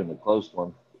to win in a close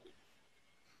one.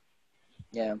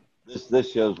 Yeah.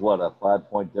 This shows what, a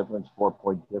 5-point difference,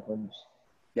 4-point difference.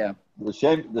 Yeah. The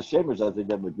Shamers, I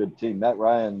think, have a good team. Matt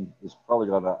Ryan is probably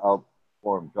going to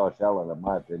outperform Josh Allen, in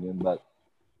my opinion. But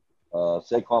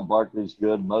Saquon Barkley's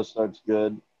good. Mostert's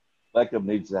good. Beckham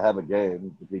needs to have a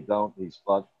game. If he don't, he's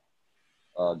fucked.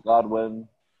 Godwin,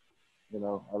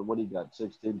 what do you got?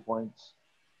 16 points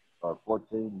or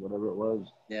 14, whatever it was.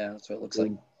 Yeah, that's what it looks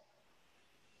like.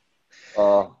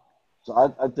 So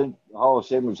I think Hall of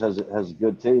Shamers has a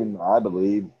good team, I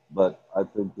believe, but I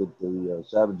think that the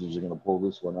Savages are going to pull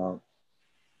this one out.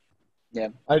 Yeah,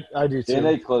 I do In too.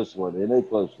 a close one. In a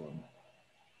close one.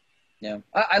 yeah.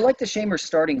 I like the Shamers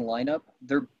starting lineup.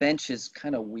 Their bench is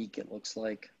kind of weak, it looks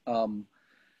like.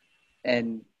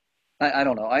 And I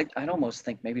don't know. I'd almost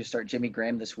think maybe start Jimmy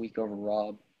Graham this week over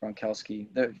Rob Gronkowski.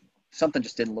 Something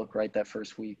just didn't look right that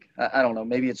first week. I don't know.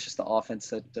 Maybe it's just the offense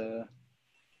that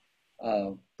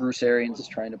Bruce Arians is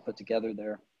trying to put together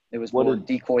there. It was more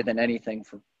decoy than anything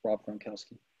for Rob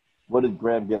Gronkowski. What did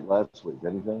Graham get last week?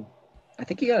 Anything? I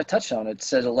think he got a touchdown. It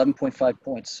said 11.5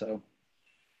 points. So.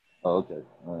 Oh, okay.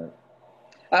 All right.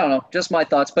 I don't know. Just my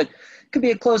thoughts, but it could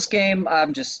be a close game.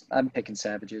 I'm picking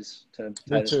Savages to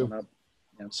tie this one up.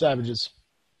 Yeah. Savages.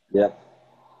 Yep.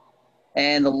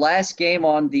 And the last game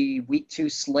on the week 2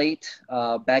 slate,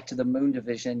 back to the Moon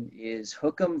Division, is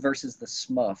Hookem versus the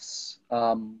Smuffs.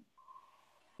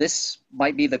 This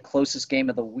might be the closest game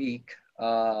of the week.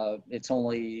 It's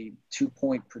only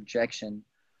 2-point projection.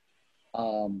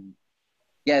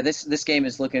 Yeah, this game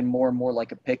is looking more and more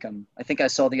like a pick'em. I think I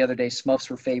saw the other day Smuffs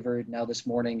were favored. Now this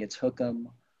morning it's Hookem.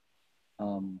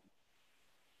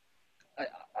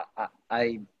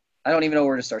 I don't even know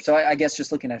where to start. So I guess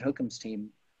just looking at Hookem's team,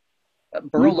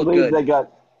 Burrow looked good.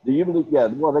 Do you believe? Yeah,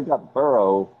 well, they got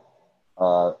Burrow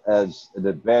as an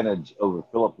advantage over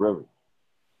Philip Rivers.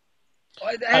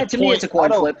 To me, it's a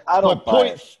coin flip. I don't buy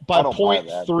it. By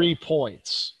 0.3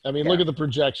 points. I mean, look at the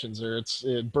projections there.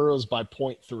 It Burrow's by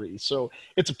 0.3, so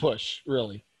it's a push,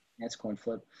 really. That's a coin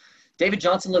flip. David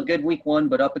Johnson looked good week 1,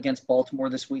 but up against Baltimore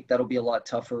this week, that'll be a lot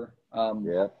tougher.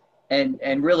 Yeah.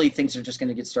 And really, things are just going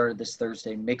to get started this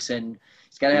Thursday. Mixon,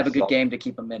 he's got to have a good game to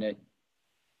keep him in it.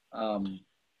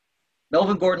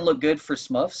 Melvin Gordon looked good for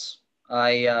Smuffs.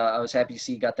 I was happy to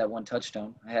see he got that one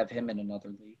touchdown. I have him in another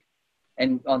league.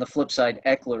 And on the flip side,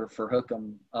 Eckler for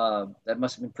Hookem, that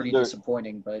must have been pretty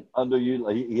disappointing. But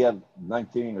he had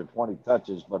 19 or 20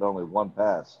 touches, but only one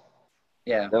pass.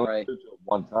 Yeah, right.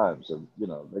 One time, so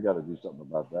they got to do something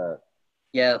about that.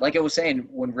 Yeah, like I was saying,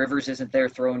 when Rivers isn't there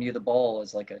throwing you the ball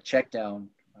as like a check down,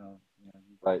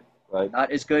 right.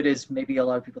 Not as good as maybe a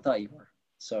lot of people thought you were.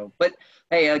 So, but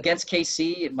hey, against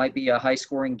KC, it might be a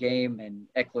high-scoring game, and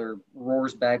Eckler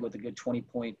roars back with a good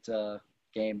 20-point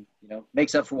game.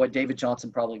 Makes up for what David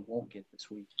Johnson probably won't get this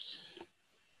week.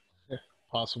 Yeah,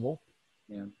 possible.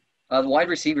 Yeah. The wide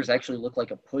receivers actually look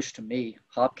like a push to me.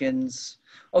 Hopkins.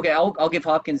 Okay, I'll give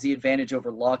Hopkins the advantage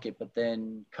over Lockett, but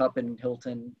then Kupp and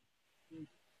Hilton,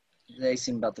 they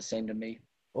seem about the same to me.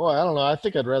 Well, I don't know. I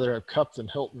think I'd rather have Kupp than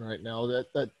Hilton right now.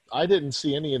 That I didn't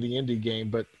see any of the Indy game,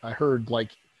 but I heard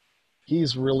like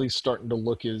he's really starting to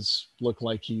look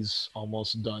like he's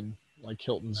almost done. Like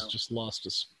Hilton's just lost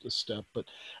a step. But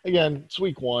again, it's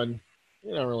week 1.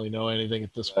 You don't really know anything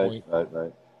at this point.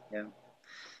 Right. Yeah.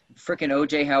 Freaking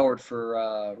O.J. Howard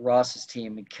for Ross's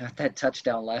team. He got that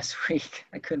touchdown last week.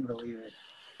 I couldn't believe it.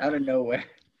 Out of nowhere.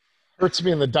 Hurts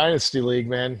me in the Dynasty League,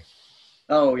 man.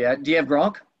 Oh, yeah. Do you have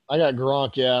Gronk? I got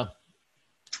Gronk, yeah.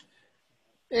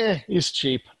 He's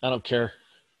cheap. I don't care.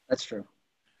 That's true.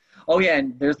 Oh, yeah,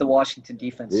 and there's the Washington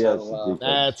defense. Yes, so,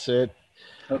 that's it.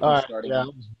 All right, yeah, I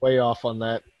was way off on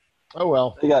that. Oh,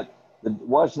 well. The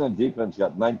Washington defense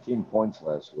got 19 points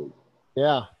last week.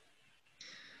 Yeah.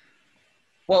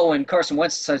 Well, when Carson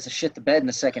Wentz decides to shit the bed in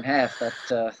the second half, that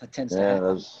tends to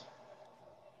happen.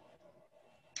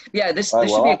 Yeah, this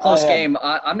should be a close game.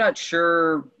 I'm not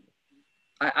sure.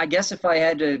 I guess if I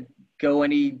had to go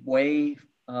any way,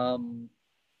 I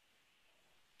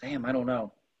don't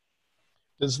know.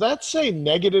 Does that say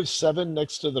 -7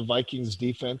 next to the Vikings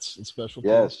defense and special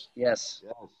teams? Yes.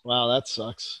 Wow, that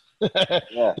sucks.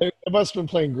 Yeah. They must have been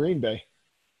playing Green Bay.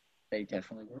 They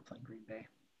definitely were playing Green Bay.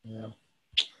 Yeah.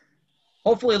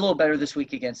 Hopefully a little better this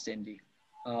week against Indy.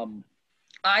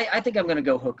 I think I'm going to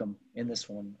go Hookem in this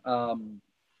one.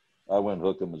 I went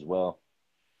Hookem as well.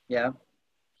 Yeah.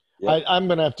 Yep. I'm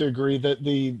going to have to agree that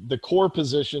the core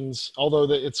positions, although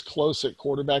it's close at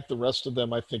quarterback, the rest of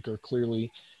them I think are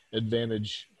clearly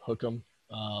advantage Hookem.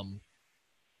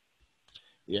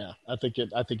 Yeah, I think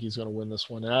he's going to win this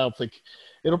one. And I don't think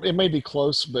it may be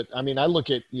close, but I mean, I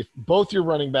look at if both your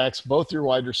running backs, both your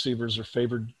wide receivers are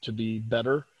favored to be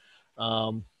better.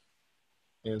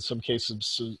 In some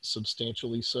cases,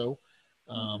 substantially so.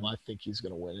 I think he's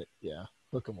going to win it. Yeah,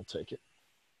 Hookem will take it.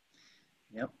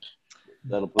 Yep.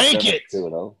 That'll put Bank it.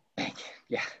 2-0. Bank it.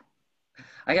 Yeah.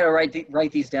 I got to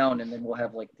write these down, and then we'll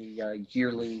have like the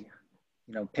yearly,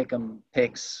 pick 'em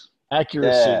picks.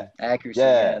 Accuracy. Yeah. Accuracy.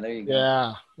 Yeah. There you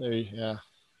go. Yeah.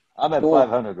 I'm at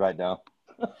 500 right now.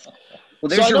 Well,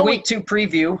 there's So your week 2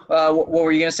 preview. What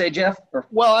were you going to say, Jeff?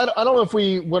 Well, I don't know if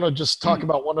we want to just talk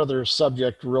about one other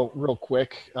subject real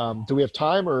quick. Do we have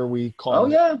time, or are we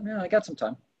calling? Oh, yeah, I got some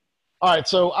time. All right,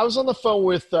 so I was on the phone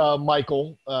with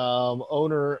Michael,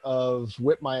 owner of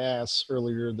Whip My Ass,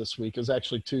 earlier this week. It was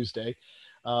actually Tuesday.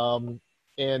 And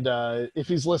if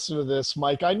he's listening to this,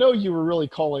 Mike, I know you were really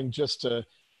calling just to,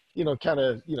 kind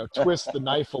of, twist the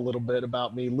knife a little bit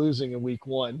about me losing in week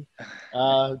 1.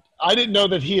 I didn't know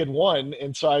that he had won,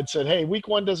 and so I'd said, hey, week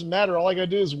 1 doesn't matter. All I got to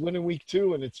do is win in week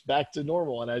 2, and it's back to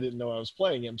normal, and I didn't know I was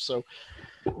playing him. So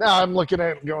now I'm looking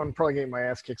at it going, probably getting my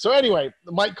ass kicked. So anyway,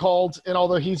 Mike called, and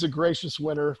although he's a gracious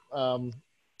winner,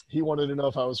 he wanted to know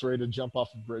if I was ready to jump off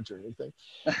a bridge or anything.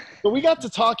 But we got to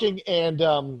talking, and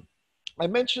I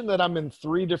mentioned that I'm in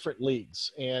 3 different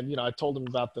leagues. And, I told him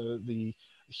about the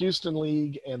Houston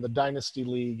League and the Dynasty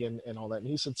League and all that. And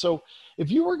he said, so if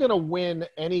you were going to win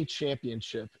any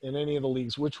championship in any of the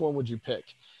leagues, which one would you pick?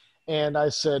 And I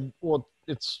said, well,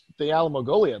 it's the Alamo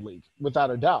Goliad League,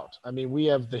 without a doubt. I mean, we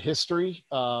have the history.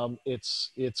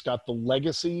 It's got the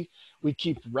legacy. We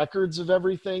keep records of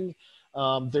everything.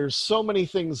 There's so many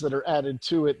things that are added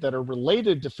to it that are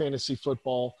related to fantasy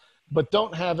football, but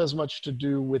don't have as much to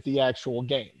do with the actual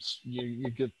games. You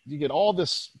get all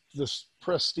this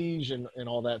prestige and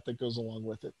all that goes along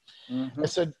with it. Mm-hmm. I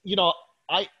said,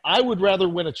 I would rather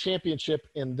win a championship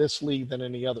in this league than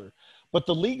any other. But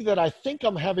the league that I think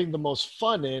I'm having the most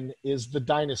fun in is the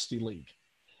Dynasty League.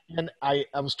 And I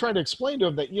was trying to explain to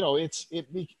him that,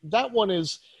 that one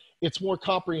it's more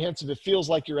comprehensive. It feels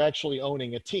like you're actually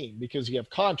owning a team because you have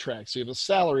contracts, you have a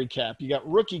salary cap, you got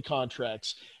rookie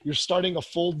contracts, you're starting a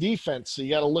full defense. So you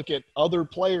got to look at other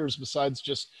players besides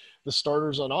just the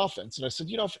starters on offense. And I said,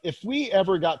 if we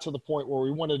ever got to the point where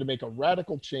we wanted to make a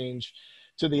radical change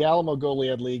to the Alamo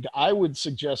Goliad League, I would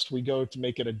suggest we go to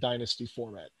make it a dynasty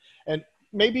format. And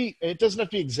maybe it doesn't have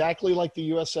to be exactly like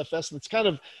the USFS. It's kind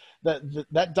of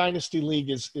that dynasty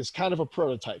league is kind of a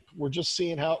prototype. We're just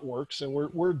seeing how it works, and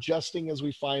we're adjusting as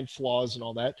we find flaws and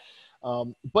all that.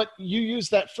 But you use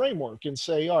that framework and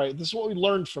say, all right, this is what we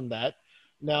learned from that.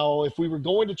 Now, if we were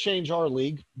going to change our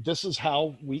league, this is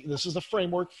the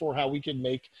framework for how we can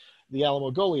make the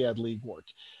Alamo Goliad League work.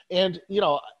 And,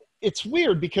 it's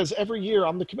weird because every year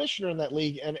I'm the commissioner in that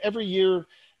league, and every year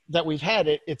that we've had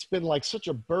it, it's been like such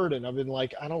a burden. I've been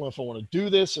like, I don't know if I want to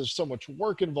do this. There's so much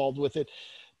work involved with it.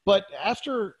 But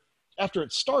after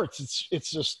it starts,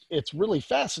 it's really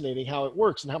fascinating how it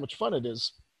works and how much fun it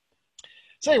is.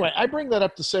 So anyway, I bring that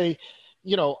up to say,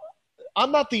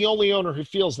 I'm not the only owner who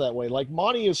feels that way. Like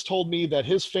Monty has told me that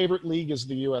his favorite league is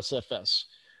the USFS.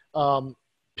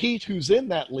 Pete, who's in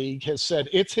that league, has said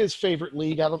it's his favorite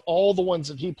league out of all the ones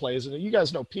that he plays. And you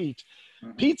guys know Pete.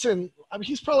 Mm-hmm. Pete's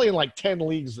he's probably in like 10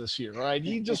 leagues this year, right?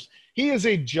 He is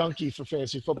a junkie for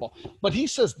fantasy football, but he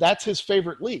says that's his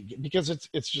favorite league because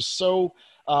it's just so,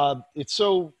 I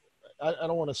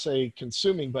don't want to say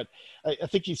consuming, but I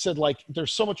think he said like,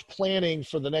 there's so much planning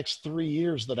for the next 3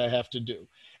 years that I have to do.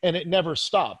 And it never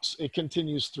stops. It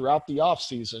continues throughout the off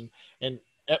season. And,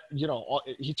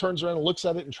 he turns around and looks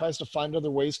at it and tries to find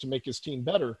other ways to make his team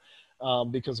better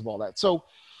because of all that. So,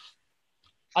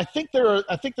 I think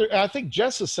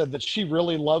Jess has said that she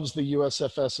really loves the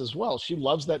USFS as well. She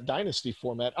loves that dynasty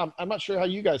format. I'm not sure how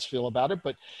you guys feel about it,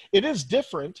 but it is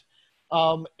different.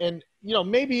 And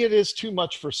maybe it is too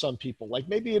much for some people. Like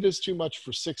maybe it is too much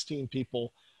for 16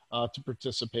 people to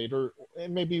participate,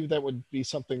 and maybe that would be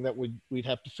something that we'd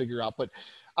have to figure out. But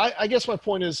I guess my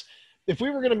point is, if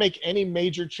we were going to make any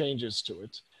major changes to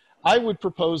it, I would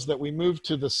propose that we move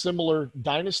to the similar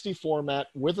dynasty format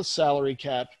with a salary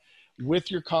cap,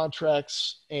 with your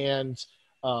contracts, and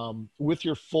with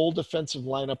your full defensive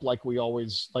lineup like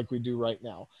we do right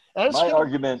now. My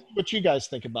argument, what you guys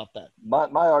think about that? My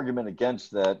argument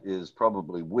against that is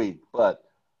probably weak, but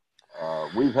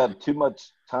we've had too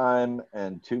much time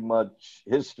and too much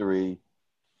history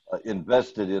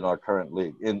invested in our current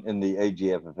league, in the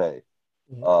AGFFA.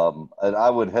 Mm-hmm. And I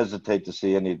would hesitate to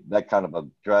see that kind of a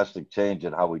drastic change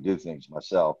in how we do things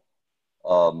myself.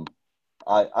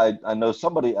 I know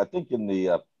somebody, I think in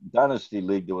the Dynasty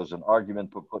League, there was an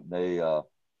argument for putting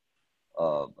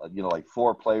like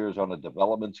 4 players on a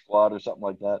development squad or something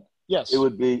like that. Yes. It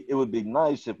would be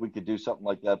nice if we could do something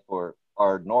like that for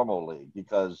our normal league,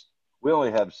 because we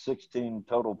only have 16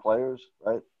 total players,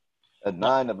 right? And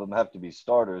 9 of them have to be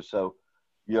starters. So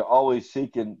you're always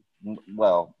seeking,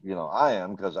 I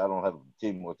am, because I don't have a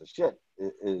team worth of shit,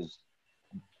 is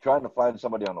trying to find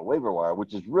somebody on the waiver wire,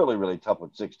 which is really, really tough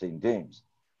with 16 teams.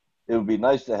 It would be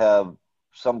nice to have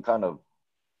some kind of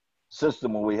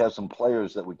system where we have some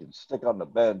players that we can stick on the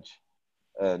bench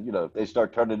And, you know, if they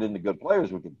start turning into good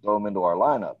players, we can throw them into our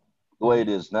lineup. The way it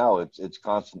is now, it's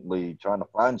constantly trying to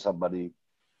find somebody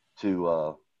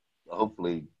to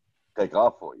hopefully take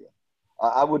off for you.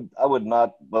 I would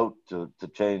not vote to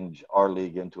change our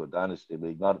league into a dynasty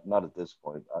league. Not at this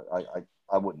point.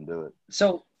 I wouldn't do it.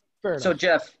 So, Fair so enough.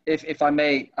 Jeff, if I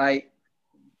may,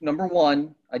 number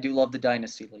one, I do love the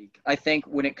Dynasty League. I think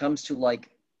when it comes to like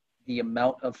the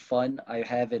amount of fun I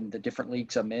have in the different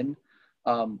leagues I'm in,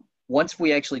 once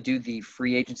we actually do the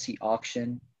free agency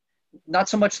auction, not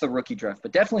so much the rookie draft,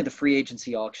 but definitely the free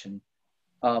agency auction,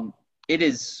 um, it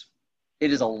is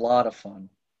a lot of fun.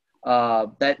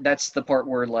 That's the part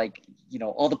where like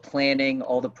all the planning,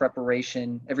 all the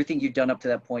preparation, everything you've done up to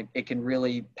that point, it can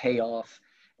really pay off.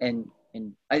 And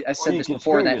I Or said you this can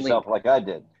before in screw that league. yourself like I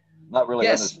did, not really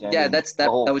Yes, yeah, understanding that's the that.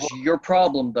 whole That was flow. your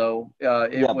problem, though.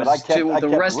 It Yeah, but I was kept to I the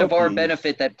kept rest of our rookies.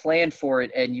 benefit that planned for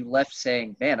it, and you left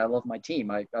saying, "Man, I love my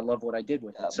team. I love what I did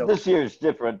with it." So This year is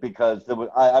different because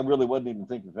I really wasn't even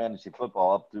thinking fantasy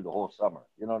football up through the whole summer.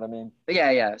 You know what I mean?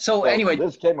 yeah, yeah. So So anyway,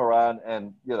 this came around,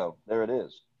 and there it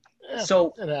is. Yeah,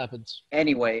 so it happens.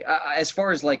 anyway, as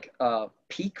far as like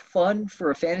peak fun for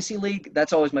a fantasy league,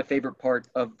 that's always my favorite part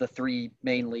of the three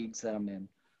main leagues that I'm in.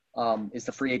 Is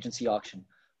the free agency auction.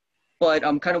 But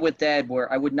I'm kind of with Dad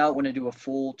where I would not want to do a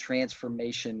full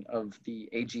transformation of the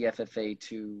AGFFA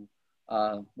to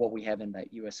what we have in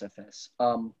that USFS.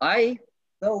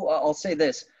 Though, I'll say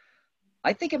this.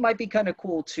 I think it might be kind of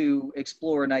cool to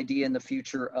explore an idea in the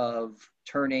future of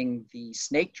turning the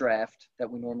snake draft that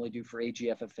we normally do for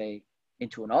AGFFA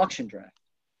into an auction draft.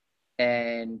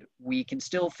 And we can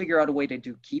still figure out a way to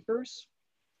do keepers.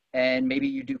 And maybe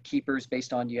you do keepers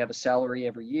based on you have a salary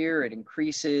every year, it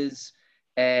increases,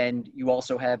 and you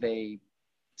also have a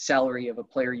salary of a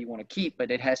player you want to keep,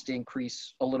 but it has to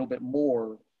increase a little bit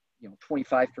more,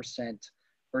 25%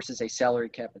 versus a salary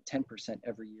cap of 10%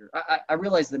 every year. I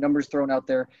realize the numbers thrown out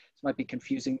there, this might be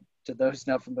confusing to those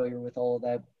not familiar with all of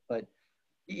that, but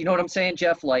you know what I'm saying,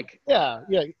 Jeff? Like, Yeah.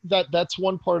 That's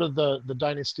one part of the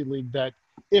dynasty league that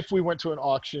if we went to an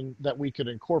auction that we could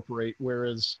incorporate.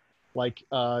 Whereas, like,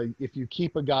 if you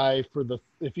keep a guy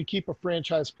if you keep a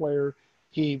franchise player,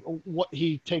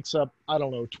 he takes up, I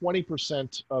don't know,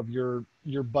 20% of your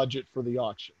budget for the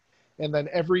auction, and then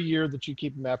every year that you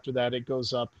keep him after that, it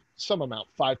goes up some amount,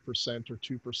 5% or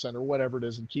 2% or whatever it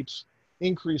is, and keeps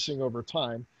increasing over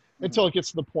time until it gets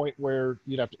to the point where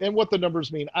you'd have to, and what the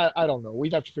numbers mean, I don't know.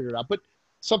 We'd have to figure it out, but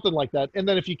something like that. And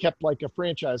then if you kept like a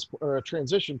franchise or a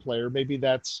transition player, maybe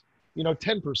that's,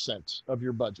 10% of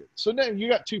your budget. So now you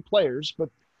got two players, but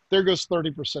there goes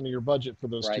 30% of your budget for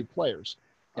those two right. players.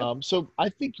 Yep. So I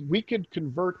think we could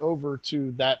convert over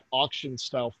to that auction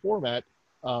style format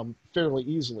fairly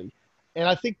easily. And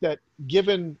I think that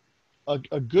given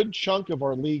a good chunk of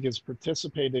our league has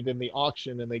participated in the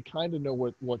auction and they kind of know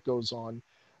what goes on,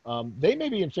 they may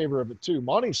be in favor of it too.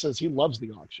 Monty says he loves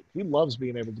the auction. He loves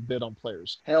being able to bid on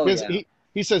players. Hell Because yeah.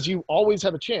 he says you always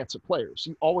have a chance at players.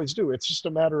 You always do. It's just a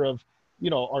matter of,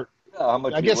 How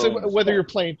much I you're guess willing to whether you're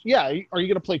spend. playing, are you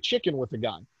going to play chicken with the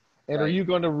guy? And are Right. you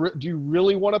going to, do you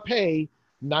really want to pay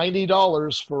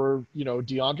 $90 for,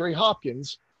 DeAndre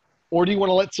Hopkins, or do you want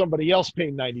to let somebody else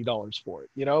pay $90 for it,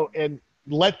 and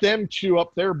let them chew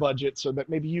up their budget so that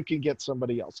maybe you can get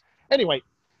somebody else. Anyway,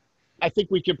 I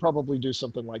think we could probably do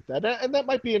something like that. And that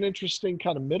might be an interesting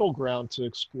kind of middle ground to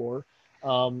explore.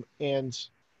 And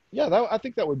yeah, I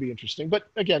think that would be interesting. But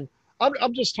again,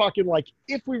 I'm just talking like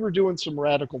if we were doing some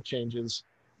radical changes,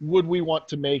 would we want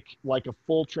to make like a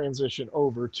full transition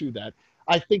over to that?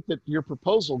 I think that your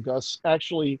proposal, Gus,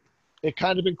 actually, it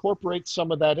kind of incorporates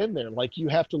some of that in there. Like you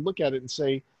have to look at it and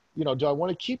say, do I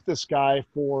want to keep this guy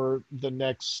for the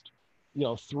next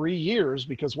 3 years,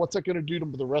 because what's that going to do to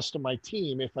the rest of my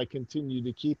team if I continue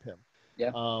to keep him?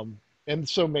 Yeah. And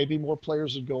so maybe more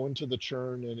players would go into the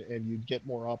churn and you'd get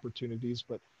more opportunities.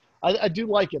 But I do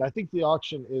like it. I think the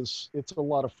auction it's a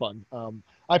lot of fun.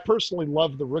 I personally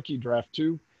love the rookie draft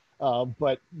too,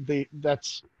 but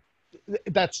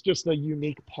that's just a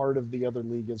unique part of the other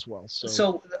league as well.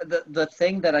 So the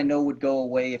thing that I know would go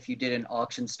away if you did an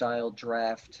auction style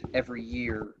draft every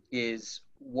year is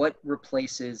what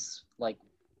replaces like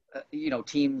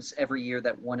teams every year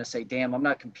that want to say, damn, I'm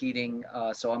not competing,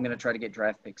 so I'm going to try to get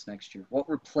draft picks next year. What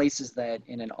replaces that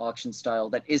in an auction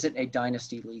style that isn't a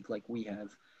dynasty league like we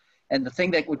have? And the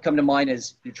thing that would come to mind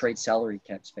is you trade salary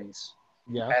cap space.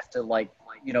 You Yeah. have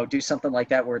to do something like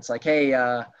that where it's like, hey,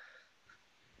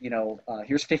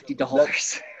 here's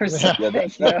 $50 or Yeah. Yeah,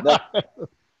 something.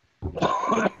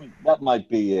 that might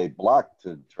be a block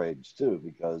to trades too,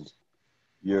 because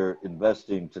you're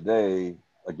investing today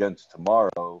against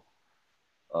tomorrow.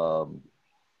 Um,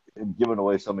 giving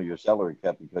away some of your salary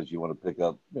cap because you want to pick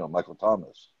up, Michael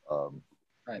Thomas.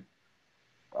 Right.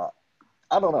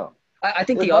 I don't know. I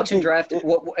think the auction draft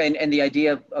and the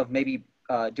idea of maybe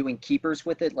doing keepers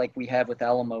with it, like we have with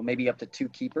Alamo, maybe up to 2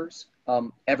 keepers.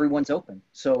 Everyone's open.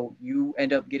 So you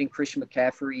end up getting Christian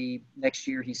McCaffrey next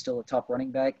year. He's still a top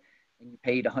running back, and you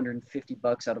paid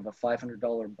 $150 out of a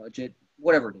 $500 budget,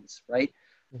 whatever it is, right?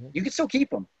 Mm-hmm. You can still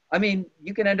keep him. I mean,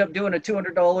 you can end up doing a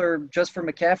 $200 just for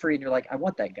McCaffrey, and you're like, I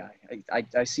want that guy.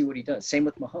 I see what he does. Same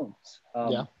with Mahomes.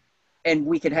 Yeah. And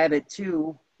we could have it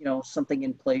too, something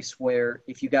in place where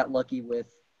if you got lucky with,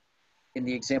 in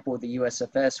the example of the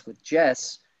USFS with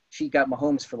Jess, she got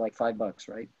Mahomes for like $5,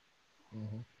 right?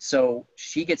 Mm-hmm. So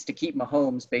she gets to keep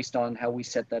Mahomes based on how we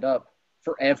set that up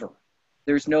forever.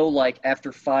 There's no like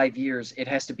after 5 years, it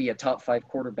has to be a top 5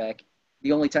 quarterback.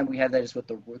 The only time we have that is with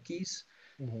the rookies.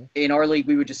 Mm-hmm. In our league,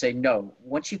 we would just say, no,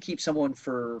 once you keep someone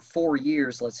for 4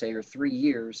 years, let's say, or 3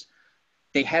 years,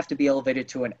 they have to be elevated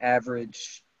to an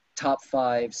average top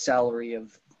 5 salary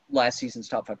of last season's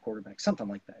top 5 quarterback, something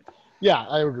like that. Yeah,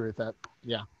 I agree with that.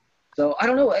 Yeah. So I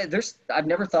don't know. I've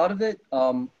never thought of it.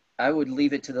 I would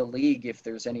leave it to the league if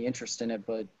there's any interest in it,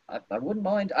 but I wouldn't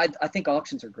mind. I think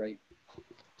auctions are great.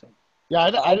 So. Yeah,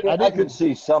 I could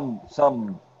see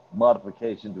some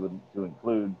modification to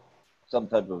include some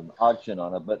type of an auction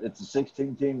on it, but it's a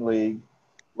 16-team league.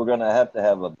 We're going to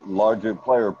have a larger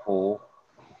player pool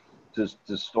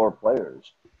to store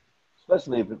players.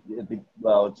 Especially if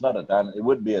it's not a dynasty. It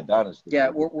wouldn't be a dynasty. Yeah,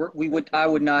 I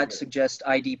would not suggest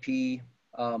IDP,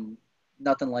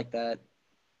 nothing like that.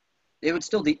 It would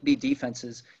still be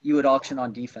defenses. You would auction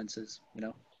on defenses,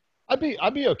 I'd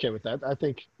be okay with that. I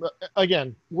think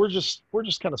again, we're just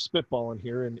kind of spitballing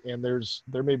here, and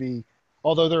there may be,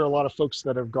 although there are a lot of folks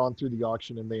that have gone through the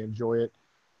auction and they enjoy it.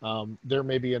 There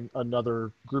may be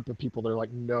another group of people that are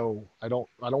like, no, I don't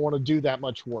want to do that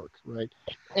much work, right?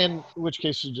 And in which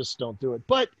case you just don't do it.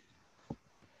 But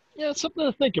yeah, it's something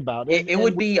to think about. It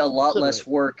would be a lot less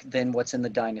work than what's in the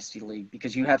Dynasty League,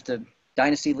 because you have to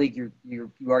Dynasty League.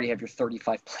 You already have your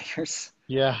 35 players.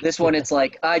 Yeah. This one, it's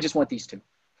like, I just want these 2,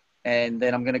 and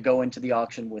then I'm going to go into the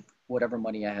auction with whatever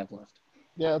money I have left.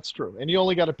 Yeah, that's true. And you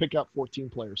only got to pick up 14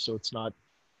 players, so it's not.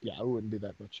 Yeah, it wouldn't be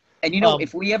that much. And,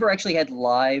 if we ever actually had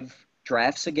live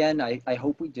drafts again, I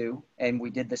hope we do, and we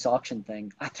did this auction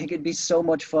thing, I think it'd be so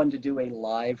much fun to do a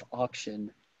live auction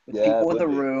with people in the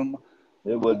room.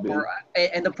 It would be.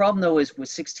 And the problem, though, is with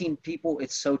 16 people,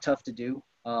 it's so tough to do.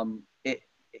 I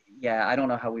don't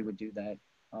know how we would do that.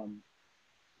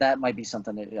 That might be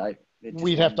something that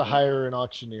we'd have to hire an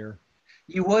auctioneer.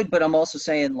 You would, but I'm also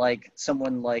saying, like,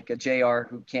 someone like a JR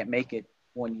who can't make it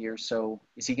 1 year. So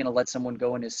is he going to let someone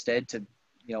go in his stead to,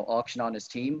 auction on his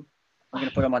team? I'm going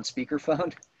to put him on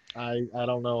speakerphone. I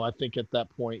don't know. I think at that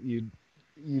point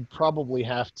you'd probably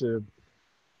have to.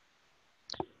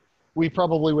 We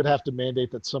probably would have to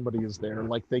mandate that somebody is there.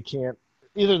 Like they can't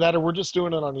either that, or we're just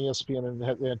doing it on ESPN and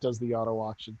it does the auto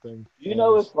auction thing. Do you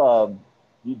know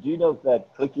if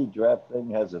that cookie draft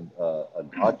thing has an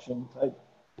auction type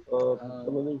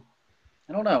ability?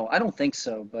 I don't know. I don't think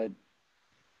so, but.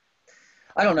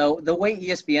 I don't know. The way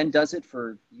ESPN does it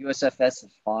for USFS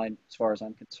is fine as far as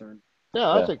I'm concerned. Yeah,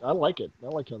 I like it. I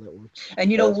like how that works.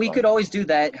 And, we could always do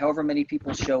that, however many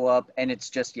people show up, and it's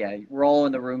just, we're all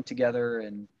in the room together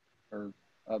or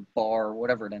a bar or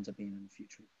whatever it ends up being in the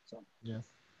future. So, yeah.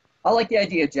 I like the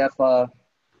idea, Jeff. Well,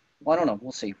 I don't know.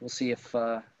 We'll see. We'll see if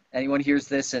anyone hears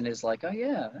this and is like, oh,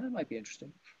 yeah, that might be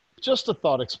interesting. Just a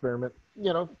thought experiment.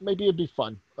 Maybe it'd be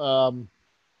fun.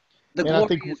 The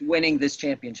glory is winning this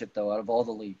championship, though, out of all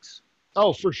the leagues.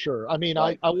 Oh, for sure. I mean,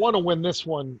 right. I want to win this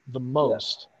one the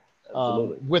most,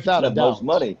 without a doubt. Most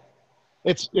money.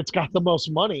 It's got the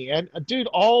most money, and dude,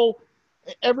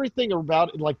 everything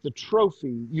about it, like the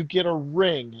trophy, you get a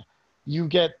ring, you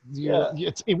get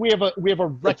we have a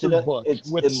record book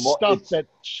with stuff that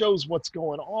shows what's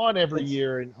going on every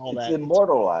year and all that. It's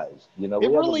immortalized. It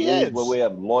really is. Where we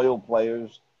have loyal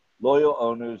players, loyal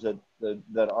owners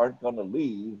that aren't going to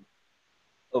leave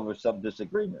over some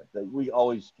disagreement. That we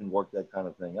always can work that kind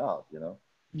of thing out,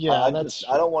 Yeah, I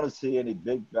don't want to see any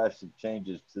big drastic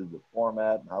changes to the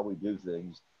format and how we do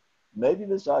things. Maybe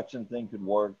this auction thing could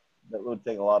work. That would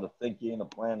take a lot of thinking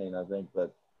and planning, I think,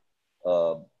 but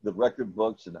the record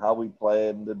books and how we play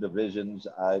in the divisions,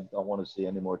 I don't want to see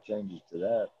any more changes to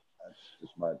that. That's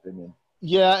just my opinion.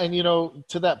 Yeah, and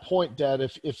to that point, Dad,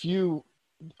 if you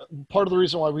part of the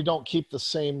reason why we don't keep the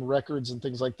same records and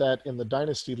things like that in the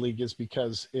Dynasty League is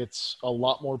because it's a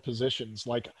lot more positions.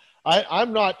 Like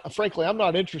I'm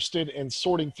not interested in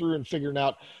sorting through and figuring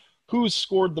out who's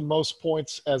scored the most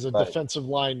points as a Right. defensive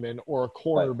lineman or a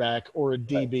cornerback or a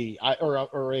DB or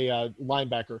a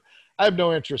linebacker. I have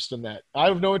no interest in that. I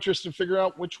have no interest in figuring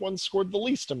out which one scored the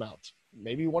least amount.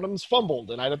 Maybe one of them's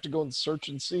fumbled, and I'd have to go and search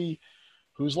and see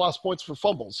who's lost points for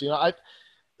fumbles. You know,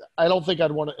 I don't think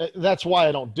I'd want to. That's why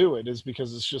I don't do it, is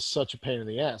because it's just such a pain in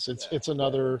the ass. It's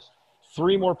another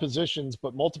 3 more positions,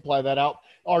 but multiply that out.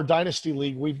 Our dynasty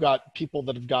league, we've got people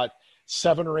that have got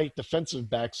 7 or 8 defensive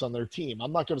backs on their team.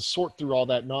 I'm not going to sort through all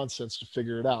that nonsense to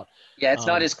figure it out. Yeah, it's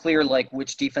not as clear like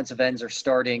which defensive ends are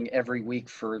starting every week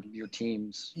for your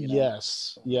teams. You know?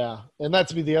 Yes, yeah, and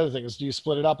that's be the other thing is, do you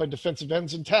split it out by defensive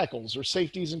ends and tackles, or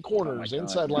safeties and corners,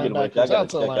 inside Speaking of which, I linebackers, got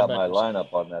outside to check out my linebackers?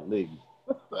 lineup on that league.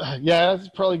 Yeah, that's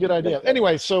probably a good idea.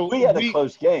 Anyway, so We had a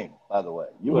close game, by the way.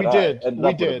 We I did. ended We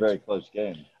up with a did. very close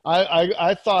game.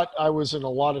 I thought I was in a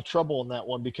lot of trouble in that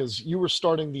one because you were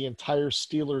starting the entire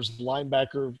Steelers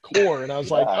linebacker core, and I was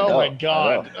like, I "Oh know, my I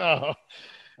God!" Oh.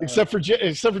 Except for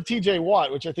T.J.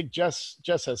 Watt, which I think Jess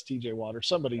has T.J. Watt, or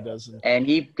somebody does. And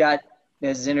he got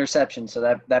his interception, so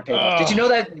that paid off. Did you know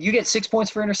that you get 6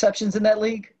 points for interceptions in that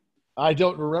league? I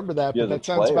don't remember that, You're but the that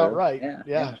sounds player. about right. Yeah,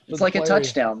 Yeah. It's like a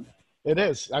touchdown. It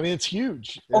is. I mean, it's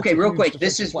huge. Okay, It's a real huge quick.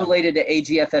 This defensive is play. related to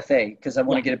AGFFA because I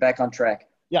want to Yeah. get it back on track.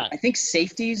 Yeah. I think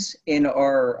safeties in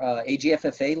our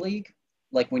AGFFA league,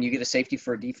 like when you get a safety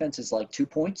for a defense, is like 2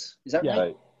 points. Is that Yeah. right?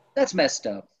 Right. That's messed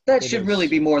up. That It should is. really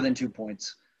be more than 2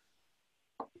 points.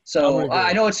 I would So agree.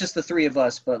 I know it's just the 3 of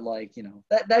us, but like, you know,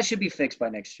 that should be fixed by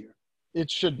next year. It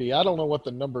should be. I don't know what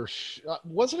the number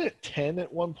wasn't it 10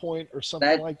 at one point or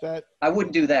something like that? I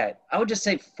wouldn't do that. I would just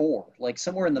say 4, like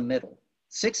somewhere in the middle.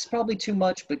 6 is probably too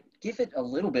much, but give it a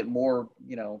little bit more,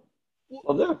 you know.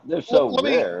 Well, they're so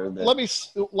rare. Let me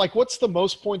like, what's the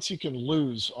most points you can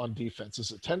lose on defense?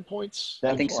 Is it 10 points?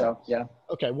 I think so, yeah.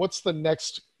 Okay, what's the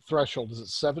next threshold? Is it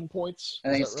 7 points? I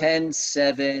think Is it's that right? 10,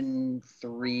 7,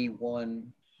 3,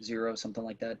 1, 0, something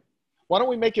like that. Why don't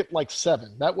we make it like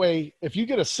 7? That way, if you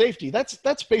get a safety,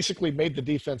 that's basically made the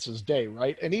defense's day,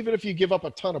 right? And even if you give up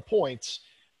a ton of points,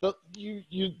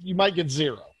 you might get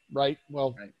 0, right?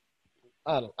 Well, Right.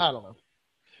 I don't know.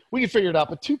 We can figure it out,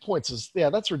 but 2 points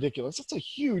that's ridiculous. That's a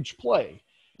huge play.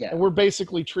 Yeah. And we're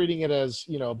basically treating it as,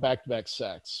 back-to-back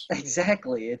sacks.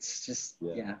 Exactly. It's just,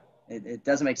 it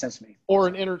doesn't make sense to me. Or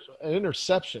an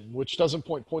interception, which doesn't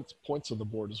points on the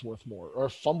board is worth more, or a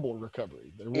fumble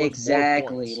recovery. They're worth more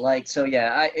Exactly. points. Like, so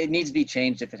yeah, it needs to be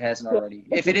changed if it hasn't already.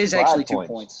 If it is 5 actually 2 points.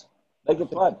 points. Make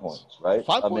it 5 points, right?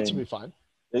 5 points would be fine.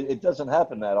 It doesn't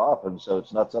happen that often, so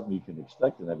it's not something you can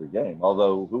expect in every game.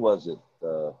 Although, who was it?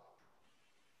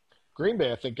 Green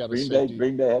Bay, I think, got a Green safety.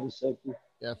 Bay had a safety.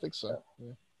 Yeah, I think so.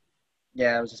 Yeah.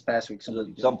 Yeah, it was this past week. So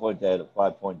Somebody at did. some point, they had a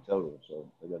 5-point total, so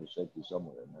they got a safety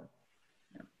somewhere in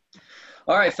there.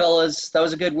 All right, fellas. That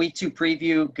was a good week 2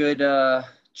 preview. Good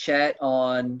chat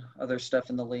on other stuff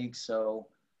in the league. So,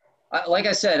 like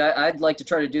I said, I'd like to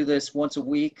try to do this once a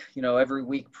week, every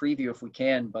week preview if we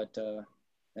can. But,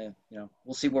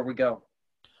 we'll see where we go.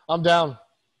 I'm down.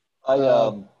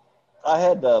 I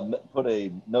had put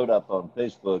a note up on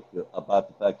Facebook about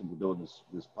the fact that we're doing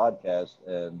this podcast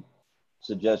and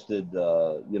suggested,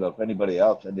 if anybody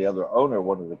else and the other owner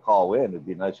wanted to call in, it'd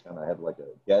be nice to kind of have like a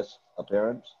guest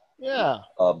appearance. Yeah.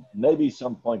 Maybe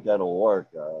some point that'll work.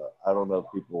 I don't know if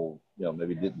people,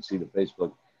 maybe didn't see the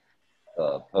Facebook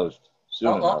post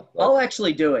soon enough. I'll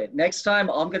actually do it. Next time,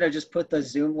 I'm going to just put the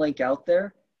Zoom link out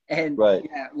there. And,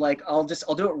 I'll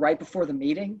do it right before the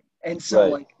meeting. And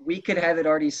so, we could have it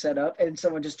already set up, and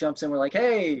someone just jumps in. We're like,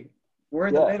 hey, we're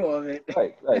in the middle of it.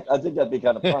 Right. I think that'd be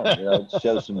kind of fun. It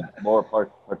shows some more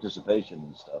participation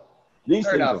and stuff. These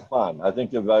things are fun. I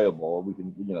think they're valuable. We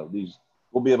can,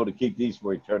 we'll be able to keep these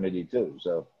for eternity too.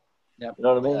 So, you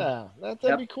know what I mean? Yeah,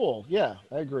 that'd be cool. Yeah,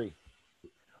 I agree.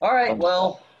 All right.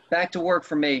 Well, back to work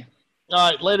for me. All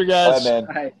right. Later, guys. All right, man.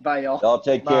 All right. Bye, y'all. Y'all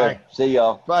take care. See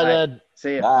y'all. Bye, Dad.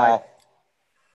 See ya. Bye. Bye.